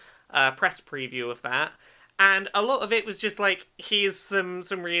for a press preview of that. And a lot of it was just like, here's some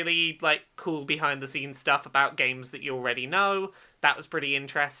really, like, cool behind-the-scenes stuff about games that you already know. That was pretty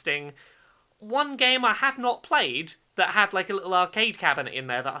interesting. One game I had not played that had like a little arcade cabinet in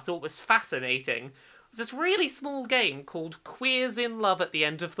there that I thought was fascinating. It was this really small game called Queers in Love at the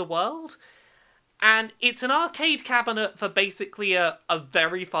End of the World. And it's an arcade cabinet for basically a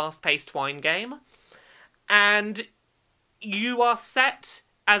very fast-paced twine game. And you are set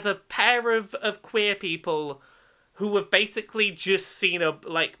as a pair of queer people who have basically just seen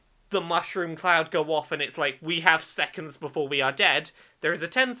the mushroom cloud go off, and it's like, we have seconds before we are dead. There is a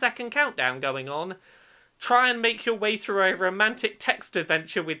 10-second countdown going on. Try and make your way through a romantic text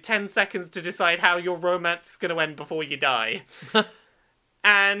adventure with 10 seconds to decide how your romance is going to end before you die.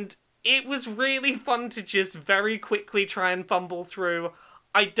 And it was really fun to just very quickly try and fumble through.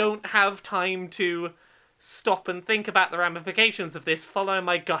 I don't have time to stop and think about the ramifications of this. Follow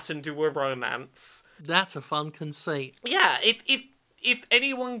my gut and do a romance. That's a fun conceit. Yeah, if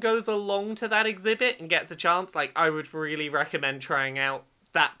anyone goes along to that exhibit and gets a chance, like, I would really recommend trying out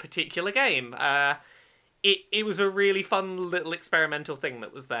that particular game. It was a really fun little experimental thing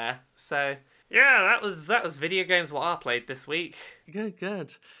that was there. So yeah, that was video games what I played this week.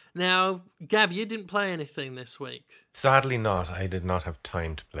 Good. Now, Gav, you didn't play anything this week. Sadly not. I did not have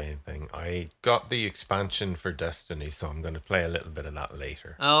time to play anything. I got the expansion for Destiny, so I'm going to play a little bit of that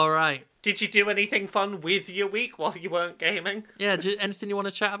later. All right. Did you do anything fun with your week while you weren't gaming? Yeah, anything you want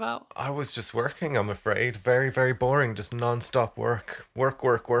to chat about? I was just working, I'm afraid. Very, very boring. Just non-stop work.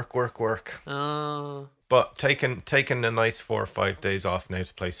 Work. Oh. But taking a nice 4 or 5 days off now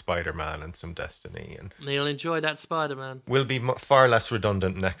to play Spider-Man and some Destiny. And you'll enjoy that Spider-Man. We'll be far less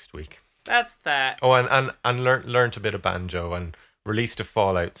redundant next week. That's fair. Oh, and learned a bit of banjo and released a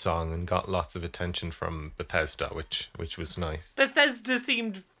Fallout song and got lots of attention from Bethesda, which was nice. Bethesda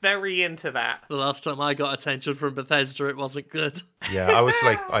seemed very into that. The last time I got attention from Bethesda, it wasn't good. Yeah, I was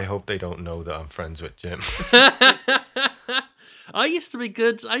like, I hope they don't know that I'm friends with Jim. I used to be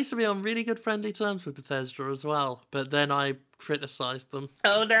good. I used to be on really good friendly terms with Bethesda as well, but then I criticised them.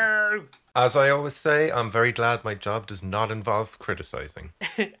 Oh no! As I always say, I'm very glad my job does not involve criticising.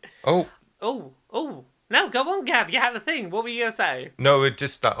 Oh. No, go on, Gav. You had a thing. What were you going to say? No, it's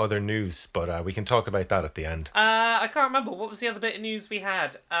just that other news, but we can talk about that at the end. I can't remember. What was the other bit of news we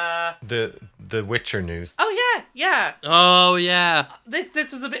had? The Witcher news. Oh, yeah. Oh, yeah.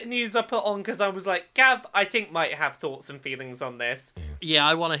 This was a bit of news I put on because I was like, Gav, I think might have thoughts and feelings on this. Yeah,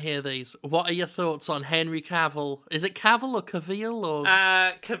 I want to hear these. What are your thoughts on Henry Cavill? Is it Cavill or Cavill or...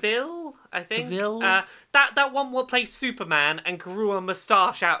 Cavill, I think. Cavill? That one what played Superman and grew a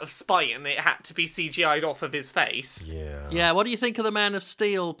moustache out of spite and it had to be CGI'd off of his face. Yeah. Yeah, what do you think of the Man of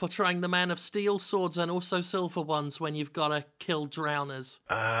Steel portraying the Man of Steel swords and also silver ones when you've got to kill drowners?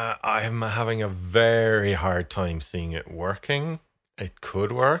 I'm having a very hard time seeing it working. It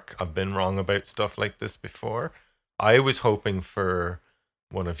could work. I've been wrong about stuff like this before. I was hoping for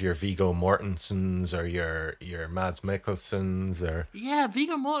one of your Viggo Mortensens or your Mads Mikkelsens or... Yeah,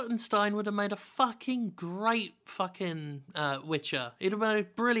 Viggo Mortensen would have made a fucking great fucking Witcher. He'd have made a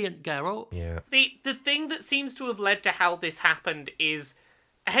brilliant Geralt. Yeah. The thing that seems to have led to how this happened is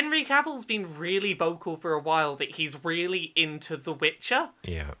Henry Cavill's been really vocal for a while that he's really into The Witcher.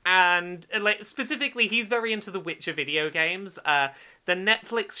 Yeah. And like specifically, he's very into The Witcher video games. The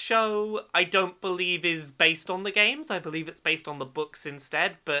Netflix show, I don't believe is based on the games. I believe it's based on the books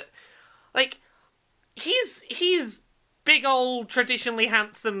instead. But like, he's big old traditionally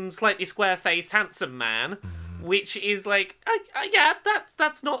handsome, slightly square-faced handsome man, which is like, yeah,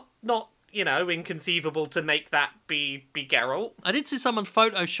 that's not inconceivable to make that be Geralt. I did see someone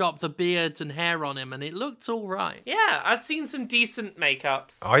Photoshop the beard and hair on him, and it looked all right. Yeah, I've seen some decent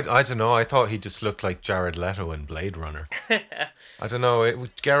makeups. I don't know. I thought he just looked like Jared Leto in Blade Runner. I don't know.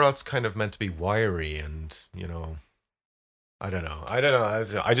 Geralt's kind of meant to be wiry, and I don't know.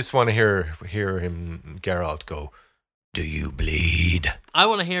 I just want to hear him, Geralt, go, "Do you bleed?" I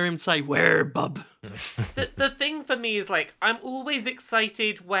want to hear him say, "Where, bub?" The thing for me is like, I'm always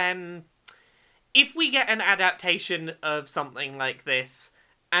excited if we get an adaptation of something like this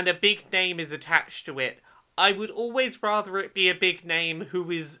and a big name is attached to it. I would always rather it be a big name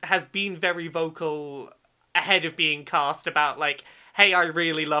who has been very vocal ahead of being cast about like, hey, I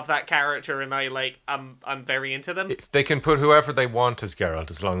really love that character and I'm very into them. If they can put whoever they want as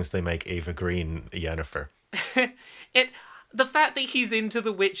Geralt, as long as they make Eva Green Yennefer. The fact that he's into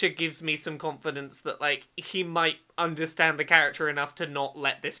The Witcher gives me some confidence that, like, he might understand the character enough to not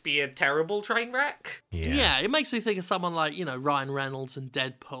let this be a terrible train wreck. Yeah, it makes me think of someone like, Ryan Reynolds and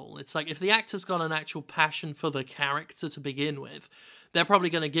Deadpool. It's like, if the actor's got an actual passion for the character to begin with, they're probably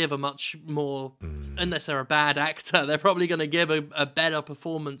going to give a much more, unless they're a bad actor, they're probably going to give a better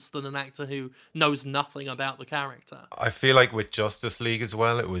performance than an actor who knows nothing about the character. I feel like with Justice League as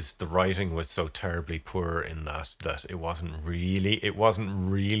well, the writing was so terribly poor in that it wasn't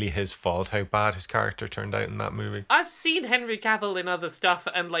really his fault how bad his character turned out in that movie. I've seen Henry Cavill in other stuff,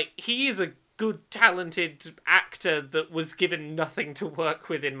 and like he is a good, talented actor that was given nothing to work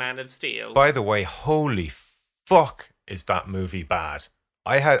with in Man of Steel. By the way, holy fuck, is that movie bad?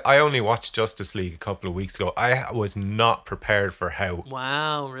 I only watched Justice League a couple of weeks ago. I was not prepared for how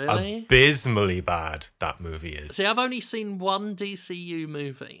abysmally bad that movie is. See, I've only seen one DCU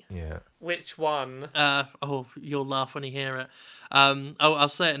movie. Yeah. Which one? You'll laugh when you hear it. I'll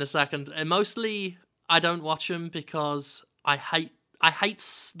say it in a second. And mostly, I don't watch them because I hate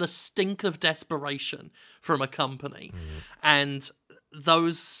the stink of desperation from a company. And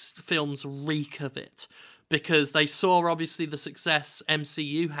those films reek of it. Because they saw, obviously, the success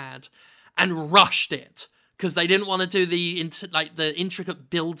MCU had and rushed it. Because they didn't want to do the intricate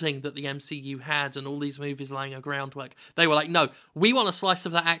building that the MCU had and all these movies laying a groundwork. They were like, no, we want a slice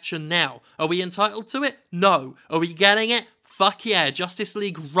of that action now. Are we entitled to it? No. Are we getting it? Fuck yeah, Justice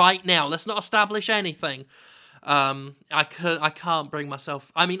League right now. Let's not establish anything. I can't bring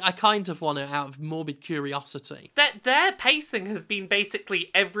myself. I mean, I kind of want it out of morbid curiosity. Their pacing has been basically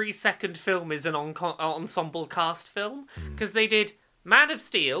every second film is an ensemble cast film, because they did Man of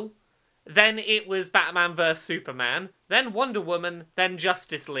Steel, then it was Batman vs Superman, then Wonder Woman, then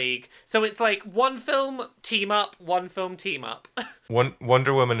Justice League. So it's like one film team up, one film team up.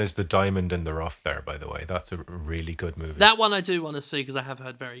 Wonder Woman is the diamond in the rough there, by the way. That's a really good movie. That one I do want to see because I have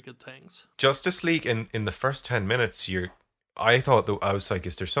heard very good things. Justice League, in the first 10 minutes, I was like,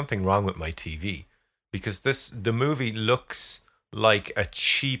 is there something wrong with my TV? Because the movie looks like a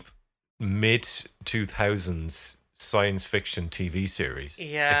cheap mid-2000s science fiction TV series.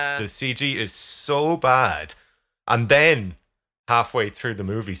 Yeah. The CG is so bad. And then halfway through the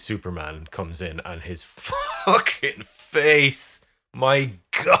movie, Superman comes in and his fucking face, my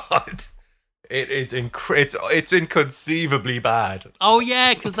God, it's inconceivably bad. Oh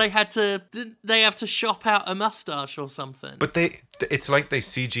yeah, because they have to shop out a mustache or something. But it's like they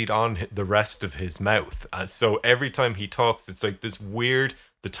CG'd on the rest of his mouth, and so every time he talks, it's like this weird.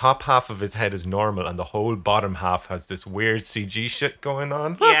 The top half of his head is normal, and the whole bottom half has this weird CG shit going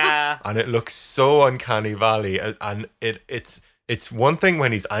on. Yeah, and it looks so uncanny valley. And it's one thing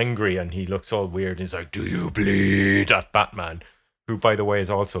when he's angry and he looks all weird. And he's like, "Do you bleed?" at Batman, who, by the way, is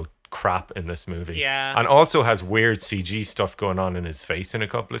also crap in this movie. Yeah, and also has weird CG stuff going on in his face in a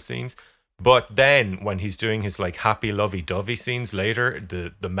couple of scenes. But then when he's doing his like happy lovey-dovey scenes later,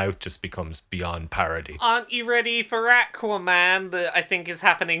 the mouth just becomes beyond parody. Aren't you ready for Aquaman that I think is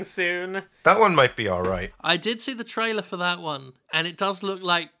happening soon? That one might be all right. I did see the trailer for that one, and it does look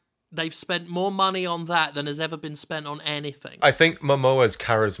like they've spent more money on that than has ever been spent on anything. I think Momoa's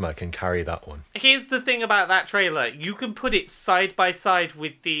charisma can carry that one. Here's the thing about that trailer. You can put it side by side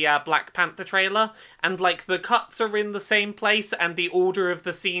with the Black Panther trailer, and like the cuts are in the same place, and the order of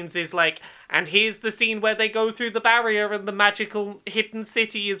the scenes is like, and here's the scene where they go through the barrier and the magical hidden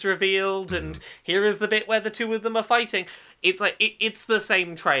city is revealed, and here is the bit where the two of them are fighting. It's like, it's the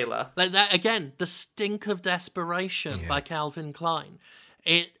same trailer. Like that, again, the stink of desperation by Calvin Klein.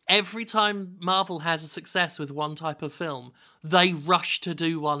 Every time Marvel has a success with one type of film, they rush to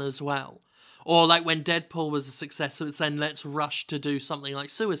do one as well. Or like when Deadpool was a success, so it's then let's rush to do something like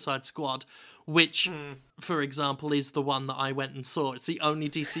Suicide Squad, which, for example, is the one that I went and saw. It's the only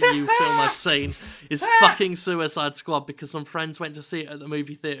DCU film I've seen is fucking Suicide Squad, because some friends went to see it at the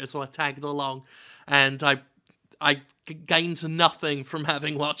movie theatre, so I tagged along, and I gained nothing from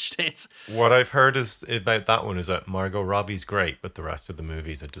having watched it. What I've heard about that one is that Margot Robbie's great, but the rest of the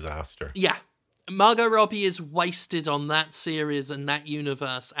movie's a disaster. Yeah. Margot Robbie is wasted on that series and that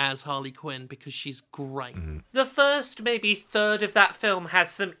universe as Harley Quinn because she's great. The first maybe third of that film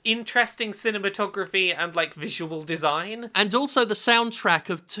has some interesting cinematography and like visual design. And also the soundtrack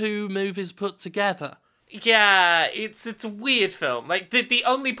of two movies put together. Yeah, it's a weird film. Like, the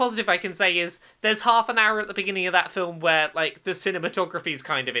only positive I can say is there's half an hour at the beginning of that film where, like, the cinematography is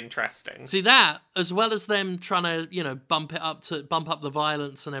kind of interesting. See, that, as well as them trying to, bump up the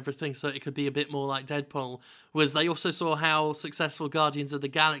violence and everything so it could be a bit more like Deadpool, was they also saw how successful Guardians of the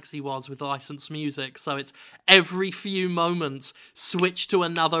Galaxy was with licensed music, so it's every few moments switch to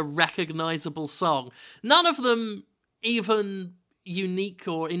another recognizable song. None of them even unique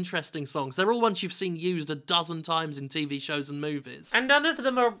or interesting songs. They're all ones you've seen used a dozen times in TV shows and movies. And none of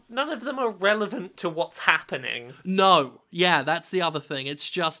them are relevant to what's happening. No. Yeah, that's the other thing.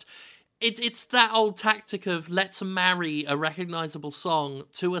 It's just It's that old tactic of let's marry a recognizable song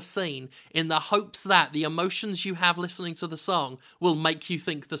to a scene in the hopes that the emotions you have listening to the song will make you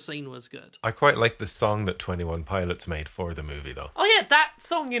think the scene was good. I quite like the song that 21 Pilots made for the movie, though. Oh yeah, that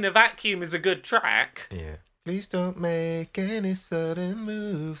song in a vacuum is a good track. Yeah. Please don't make any sudden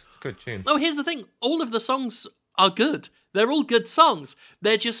moves. Good tune. Oh, here's the thing. All of the songs are good. They're all good songs.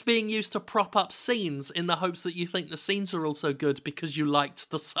 They're just being used to prop up scenes in the hopes that you think the scenes are also good because you liked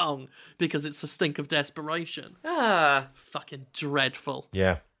the song, because it's a stink of desperation. Fucking dreadful.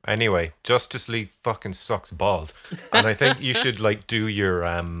 Yeah. Anyway, Justice League fucking sucks balls. And I think you should, like, do your,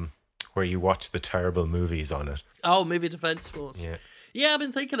 where you watch the terrible movies on it. Oh, Movie Defense Force. Yeah. Yeah, I've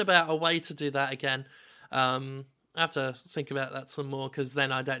been thinking about a way to do that again. I have to think about that some more, because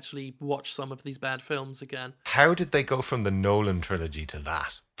then I'd actually watch some of these bad films again. How did they go from the Nolan trilogy to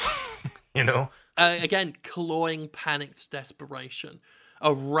that? You know? Again, cloying, panicked desperation.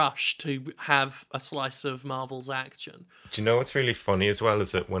 A rush to have a slice of Marvel's action. Do you know what's really funny as well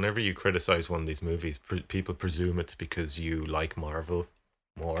is that whenever you criticize one of these movies, people presume it's because you like Marvel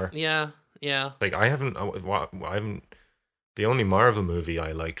more. Yeah. Like, I haven't... The only Marvel movie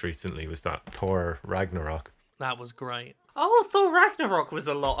I liked recently was that Thor Ragnarok. That was great. Oh, Thor Ragnarok was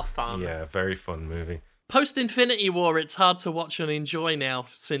a lot of fun. Yeah, very fun movie. Post-Infinity War, it's hard to watch and enjoy now,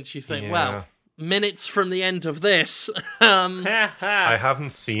 since you think, well, minutes from the end of this. I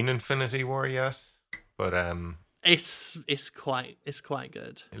haven't seen Infinity War yet, but it's quite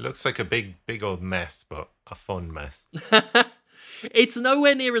good. It looks like a big old mess, but a fun mess. It's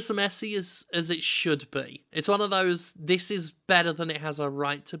nowhere near as messy as it should be. It's one of those, this is better than it has a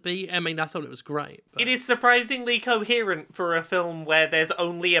right to be. I mean, I thought it was great. But... It is surprisingly coherent for a film where there's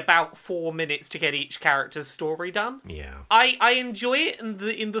only about 4 minutes to get each character's story done. Yeah. I enjoy it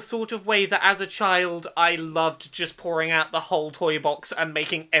in the sort of way that as a child I loved just pouring out the whole toy box and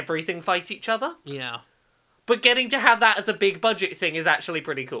making everything fight each other. Yeah. But getting to have that as a big budget thing is actually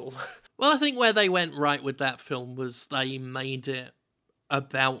pretty cool. Well, I think where they went right with that film was they made it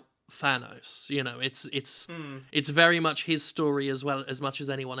about Thanos. You know, it's very much his story as well as much as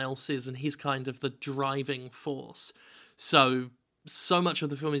anyone else's, and he's kind of the driving force. So much of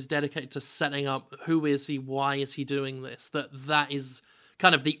the film is dedicated to setting up who is he, why is he doing this, that is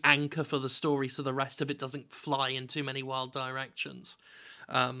kind of the anchor for the story, so the rest of it doesn't fly in too many wild directions.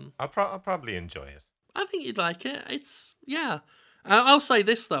 I'll probably enjoy it. I think you'd like it. It's, yeah. I'll say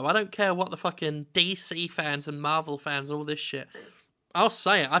this, though. I don't care what the fucking DC fans and Marvel fans and all this shit. I'll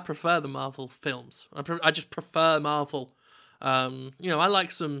say it. I prefer the Marvel films. I just prefer Marvel. You know, I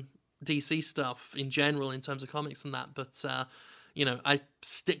like some DC stuff in general in terms of comics and that, but, you know, I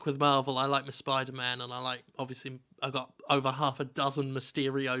stick with Marvel. I like my Spider-Man, and I like, obviously, I've got over half a dozen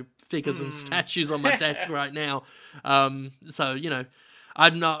Mysterio figures and statues on my desk right now. So, you know,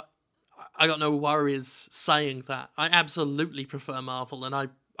 I got no worries saying that. I absolutely prefer Marvel, and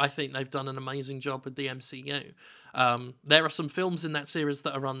I think they've done an amazing job with the MCU. There are some films in that series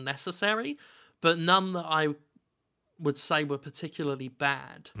that are unnecessary, but none that I would say were particularly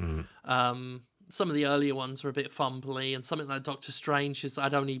bad. Some of the earlier ones were a bit fumbly, and something like Doctor Strange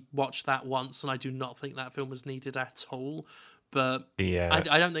I'd only watched that once, and I do not think that film was needed at all. But I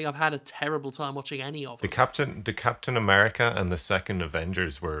don't think I've had a terrible time watching any of them. The Captain America and the second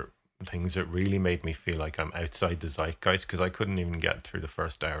Avengers were things that really made me feel like I'm outside the zeitgeist, because I couldn't even get through the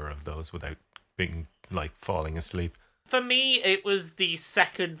first hour of those without being like falling asleep. For me, it was the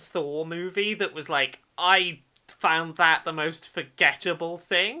second Thor movie that was like, I found that the most forgettable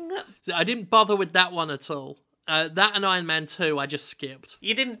thing. I didn't bother with that one at all. That and Iron Man 2, I just skipped.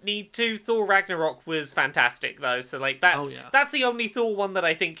 You didn't need to. Thor Ragnarok was fantastic, though. So, like, that's the only Thor one that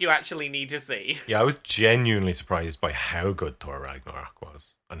I think you actually need to see. Yeah, I was genuinely surprised by how good Thor Ragnarok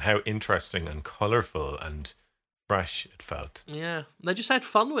was, and how interesting and colourful and fresh it felt. Yeah, they just had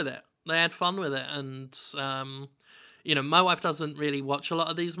fun with it. And, you know, my wife doesn't really watch a lot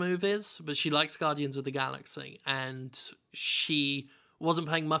of these movies, but she likes Guardians of the Galaxy, and she wasn't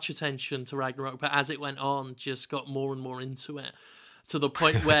paying much attention to Ragnarok, but as it went on, just got more and more into it, to the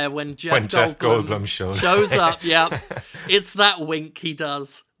point where when Jeff Goldblum shows up, it's that wink he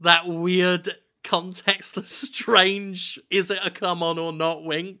does, that weird, contextless, strange, is it a come on or not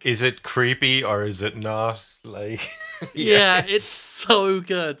wink? Is it creepy or is it not? Like, yeah, it's so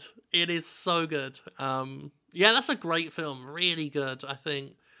good. It is so good. Yeah, that's a great film. Really good, I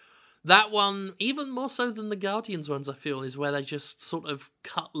think. That one, even more so than the Guardians ones, I feel, is where they just sort of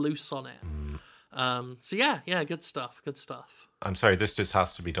cut loose on it. So yeah, good stuff. I'm sorry, this just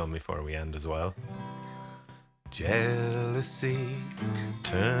has to be done before we end as well. Jealousy,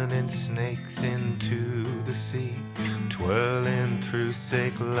 turning snakes into the sea, twirling through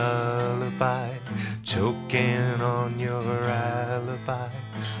sick lullaby, choking on your alibi.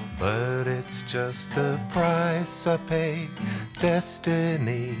 But it's just the price I pay.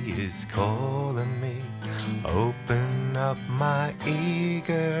 Destiny is calling me. Open up my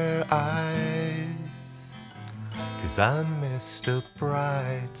eager eyes, 'cause I missed a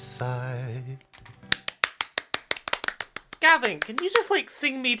bright side. Gavin, can you just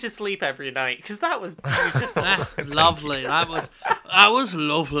sing me to sleep every night? Because that was beautiful. That's lovely. That was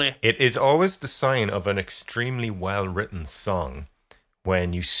lovely. It is always the sign of an extremely well-written song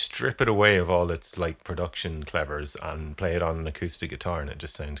when you strip it away of all its production clevers and play it on an acoustic guitar, and it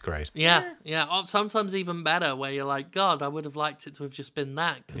just sounds great. Yeah. Or sometimes even better, where you're like, God, I would have liked it to have just been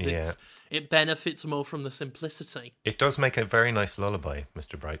that, because it benefits more from the simplicity. It does make a very nice lullaby,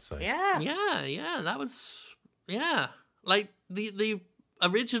 Mr. Brightside. Yeah. That was the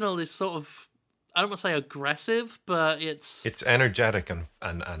original is sort of, I don't want to say aggressive, but it's energetic and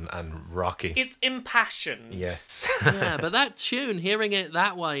rocky. It's impassioned. Yes. yeah. But that tune, hearing it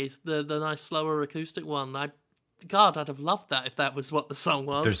that way, the nice slower acoustic one, I'd have loved that if that was what the song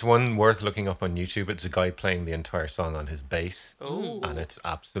was. There's one worth looking up on YouTube. It's a guy playing the entire song on his bass. Ooh. And it's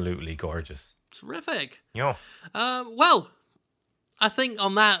absolutely gorgeous. Terrific. Yeah. Well, I think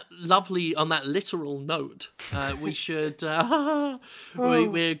on that literal note, we should,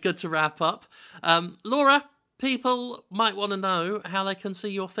 we're good to wrap up. Laura, people might want to know how they can see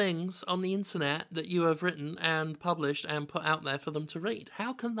your things on the internet that you have written and published and put out there for them to read.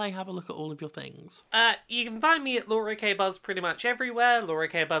 How can they have a look at all of your things? You can find me at Laura K Buzz pretty much everywhere. Laura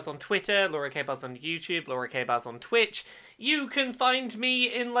K Buzz on Twitter, Laura K Buzz on YouTube, Laura K Buzz on Twitch. You can find me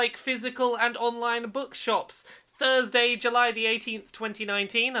in physical and online bookshops. Thursday, July the 18th,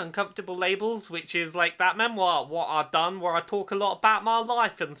 2019, Uncomfortable Labels, which is that memoir, What I've Done, where I talk a lot about my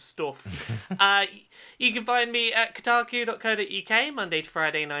life and stuff. You can find me at kotaku.co.uk, Monday to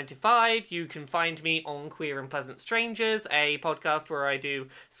Friday, 9 to 5. You can find me on Queer and Pleasant Strangers, a podcast where I do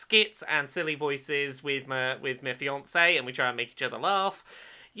skits and silly voices with my fiancé, and we try and make each other laugh.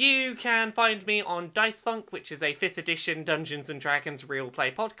 You can find me on Dice Funk, which is a 5th edition Dungeons & Dragons real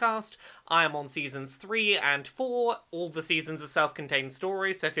play podcast. I am on seasons 3 and 4. All the seasons are self-contained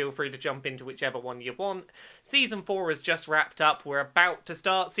stories, so feel free to jump into whichever one you want. Season 4 is just wrapped up. We're about to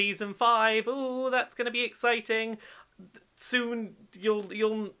start season 5. Ooh, that's going to be exciting. Soon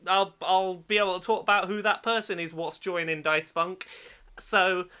I'll be able to talk about who that person is, what's joining Dice Funk.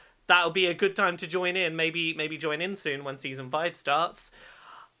 So that'll be a good time to join in. Maybe join in soon when season 5 starts.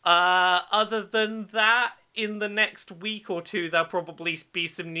 Other than that, in the next week or two, there'll probably be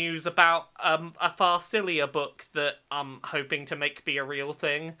some news about a far sillier book that I'm hoping to make be a real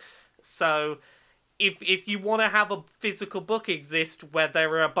thing. So, if you want to have a physical book exist where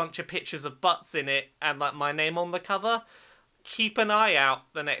there are a bunch of pictures of butts in it and my name on the cover, keep an eye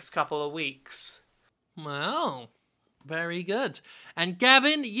out the next couple of weeks. Well, very good. And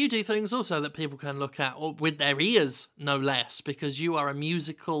Gavin, you do things also that people can look at, or with their ears, no less, because you are a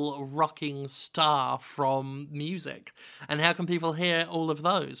musical rocking star from music. And how can people hear all of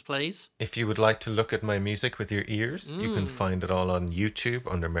those, please? If you would like to look at my music with your ears, you can find it all on YouTube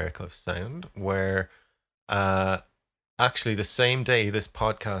under Miracle of Sound, where actually the same day this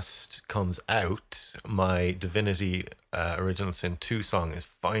podcast comes out, my Divinity Original Sin 2 song is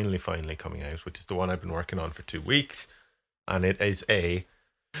finally coming out, which is the one I've been working on for 2 weeks. And it is a,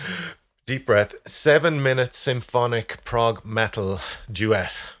 deep breath, 7-minute symphonic prog metal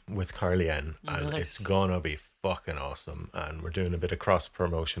duet with Carly N. And It's gonna be fucking awesome. And we're doing a bit of cross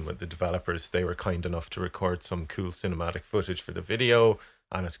promotion with the developers. They were kind enough to record some cool cinematic footage for the video,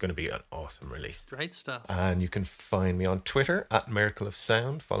 and it's going to be an awesome release. Great stuff. And you can find me on Twitter at Miracle of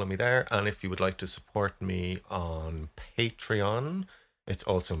Sound. Follow me there. And if you would like to support me on Patreon, it's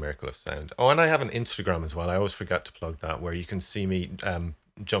also Miracle of Sound. Oh, and I have an Instagram as well. I always forget to plug that, where you can see me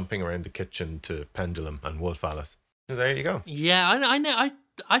jumping around the kitchen to Pendulum and Wolf Alice. So there you go. Yeah, I know.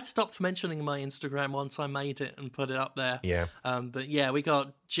 I stopped mentioning my Instagram once I made it and put it up there. Yeah. But yeah, we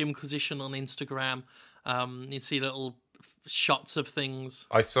got Jimquisition on Instagram. You'd see little shots of things.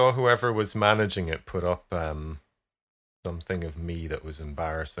 I saw whoever was managing it put up something of me that was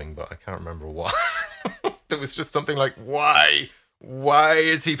embarrassing, but I can't remember what. There was just something like, why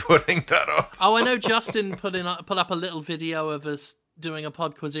is he putting that up? Oh, I know Justin put up a little video of us doing a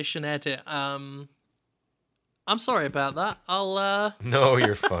Podquisition edit. I'm sorry about that. I'll No,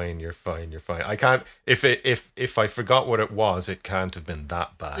 you're fine. You're fine. You're fine. I can't. If I forgot what it was, it can't have been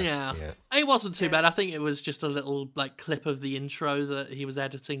that bad. Yeah. It wasn't too bad. I think it was just a little clip of the intro that he was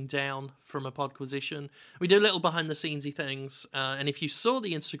editing down from a Podquisition. We do little behind the scenesy things, and if you saw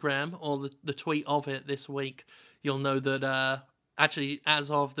the Instagram or the tweet of it this week, you'll know that actually,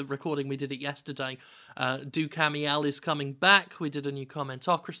 as of the recording, we did it yesterday. Duke Amiel is coming back. We did a new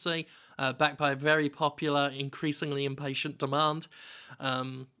Commentocracy, backed by a very popular, increasingly impatient demand.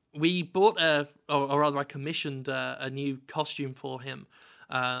 We bought or rather I commissioned a new costume for him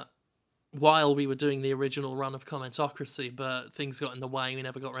while we were doing the original run of Commentocracy, but things got in the way. We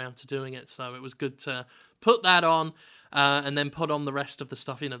never got around to doing it, so it was good to put that on and then put on the rest of the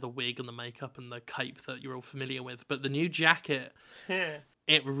stuff, the wig and the makeup and the cape that you're all familiar with. But the new jacket,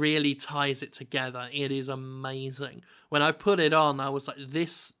 it really ties it together. It is amazing. When I put it on, I was like,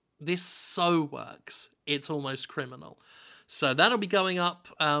 this so works. It's almost criminal. So that'll be going up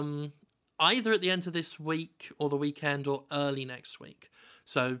either at the end of this week or the weekend or early next week.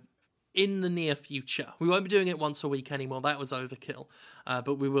 So in the near future. We won't be doing it once a week anymore. That was overkill.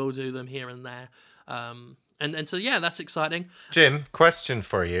 But we will do them here and there. And so, yeah, that's exciting. Jim, question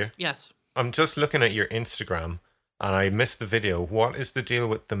for you. Yes. I'm just looking at your Instagram, and I missed the video. What is the deal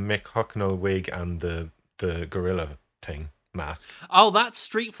with the Mick Hucknall wig and the gorilla thing? Mask. Oh, that's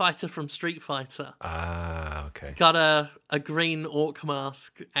Street Fighter from Street Fighter. Ah, okay. Got a green orc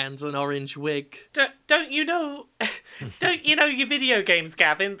mask and an orange wig. Don't you know? Don't you know your video games,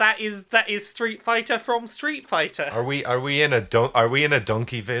 Gavin? That is Street Fighter from Street Fighter. Are we in a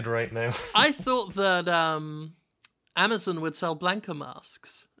donkey vid right now? I thought that Amazon would sell Blanka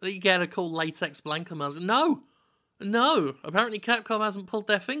masks. That you get a cool latex Blanka mask. No. Apparently Capcom hasn't pulled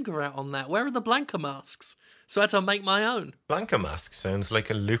their finger out on that. Where are the Blanka masks? So I had to make my own. Blanka mask sounds like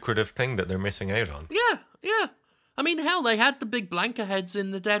a lucrative thing that they're missing out on. Yeah. I mean, hell, they had the big Blanka heads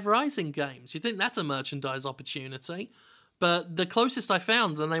in the Dead Rising games. You think that's a merchandise opportunity? But the closest I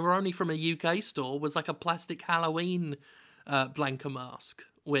found, and they were only from a UK store, was like a plastic Halloween Blanka mask,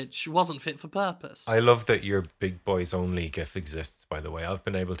 which wasn't fit for purpose. I love that your Big Boys Only GIF exists, by the way. I've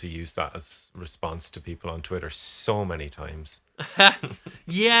been able to use that as response to people on Twitter so many times.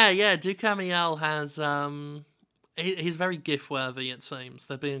 Yeah. Duke Amiel has... he's very GIF-worthy, it seems.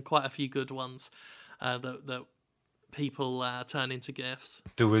 There have been quite a few good ones that people turn into GIFs.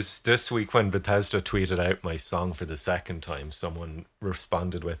 There was this week when Bethesda tweeted out my song for the second time. Someone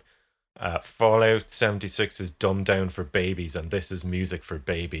responded with, Fallout 76 is dumbed down for babies, and this is music for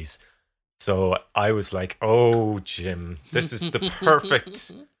babies. So I was like, oh, Jim, this is the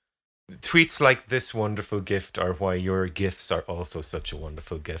perfect... Tweets like this wonderful gift are why your gifts are also such a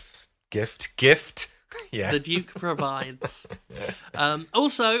wonderful gift. Gift? Yeah. The Duke provides.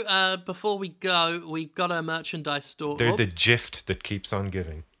 Also, before we go, we've got a merchandise store. They're the gift that keeps on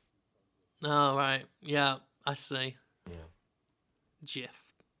giving. Oh, right. Yeah, I see. Yeah. GIF.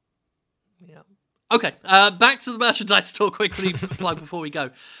 Yeah. Okay, back to the merchandise store quickly plug before we go.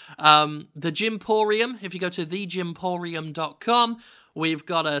 The Gymporium, if you go to thegymporium.com, we've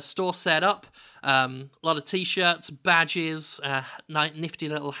got a store set up. A lot of t-shirts, badges, nifty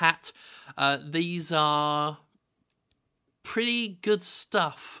little hat. These are pretty good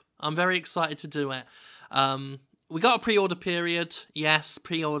stuff. I'm very excited to do it. We got a pre-order period. Yes,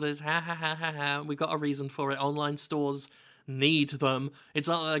 pre-orders. We got a reason for it. Online stores need them. It's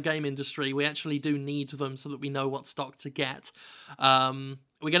not like the game industry. We actually do need them so that we know what stock to get.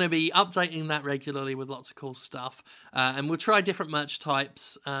 We're going to be updating that regularly with lots of cool stuff. And we'll try different merch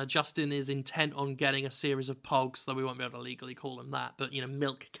types. Justin is intent on getting a series of pogs, though we won't be able to legally call them that. But,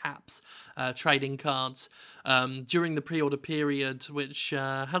 milk caps, trading cards. During the pre-order period, which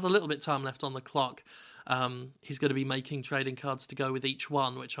has a little bit of time left on the clock, he's going to be making trading cards to go with each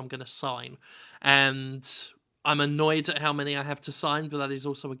one, which I'm going to sign. And I'm annoyed at how many I have to sign, but that is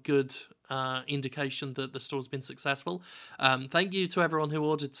also a good indication that the store's been successful. Thank you to everyone who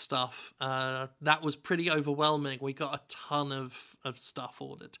ordered stuff. That was pretty overwhelming. We got a ton of stuff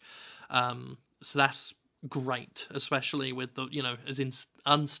ordered. So that's great, especially with the, as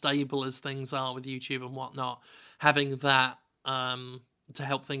unstable as things are with YouTube and whatnot. Having that to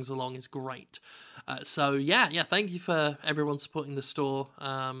help things along is great. So thank you for everyone supporting the store.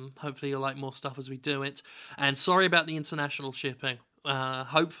 Hopefully you'll like more stuff as we do it. And sorry about the international shipping.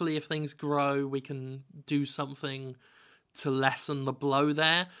 Hopefully if things grow, we can do something to lessen the blow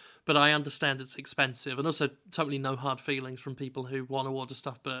there. But I understand it's expensive. And also totally no hard feelings from people who want to order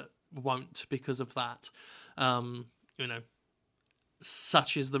stuff but won't because of that.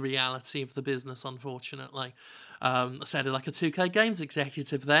 such is the reality of the business, unfortunately. I sounded like a 2K Games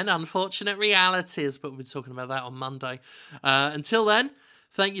executive then. Unfortunate realities, but we'll be talking about that on Monday. Until then,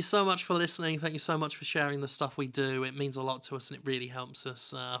 thank you so much for listening. Thank you so much for sharing the stuff we do. It means a lot to us, and it really helps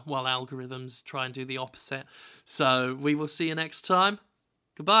us while algorithms try and do the opposite. So we will see you next time.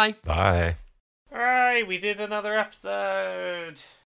 Goodbye. Bye. Hooray, we did another episode.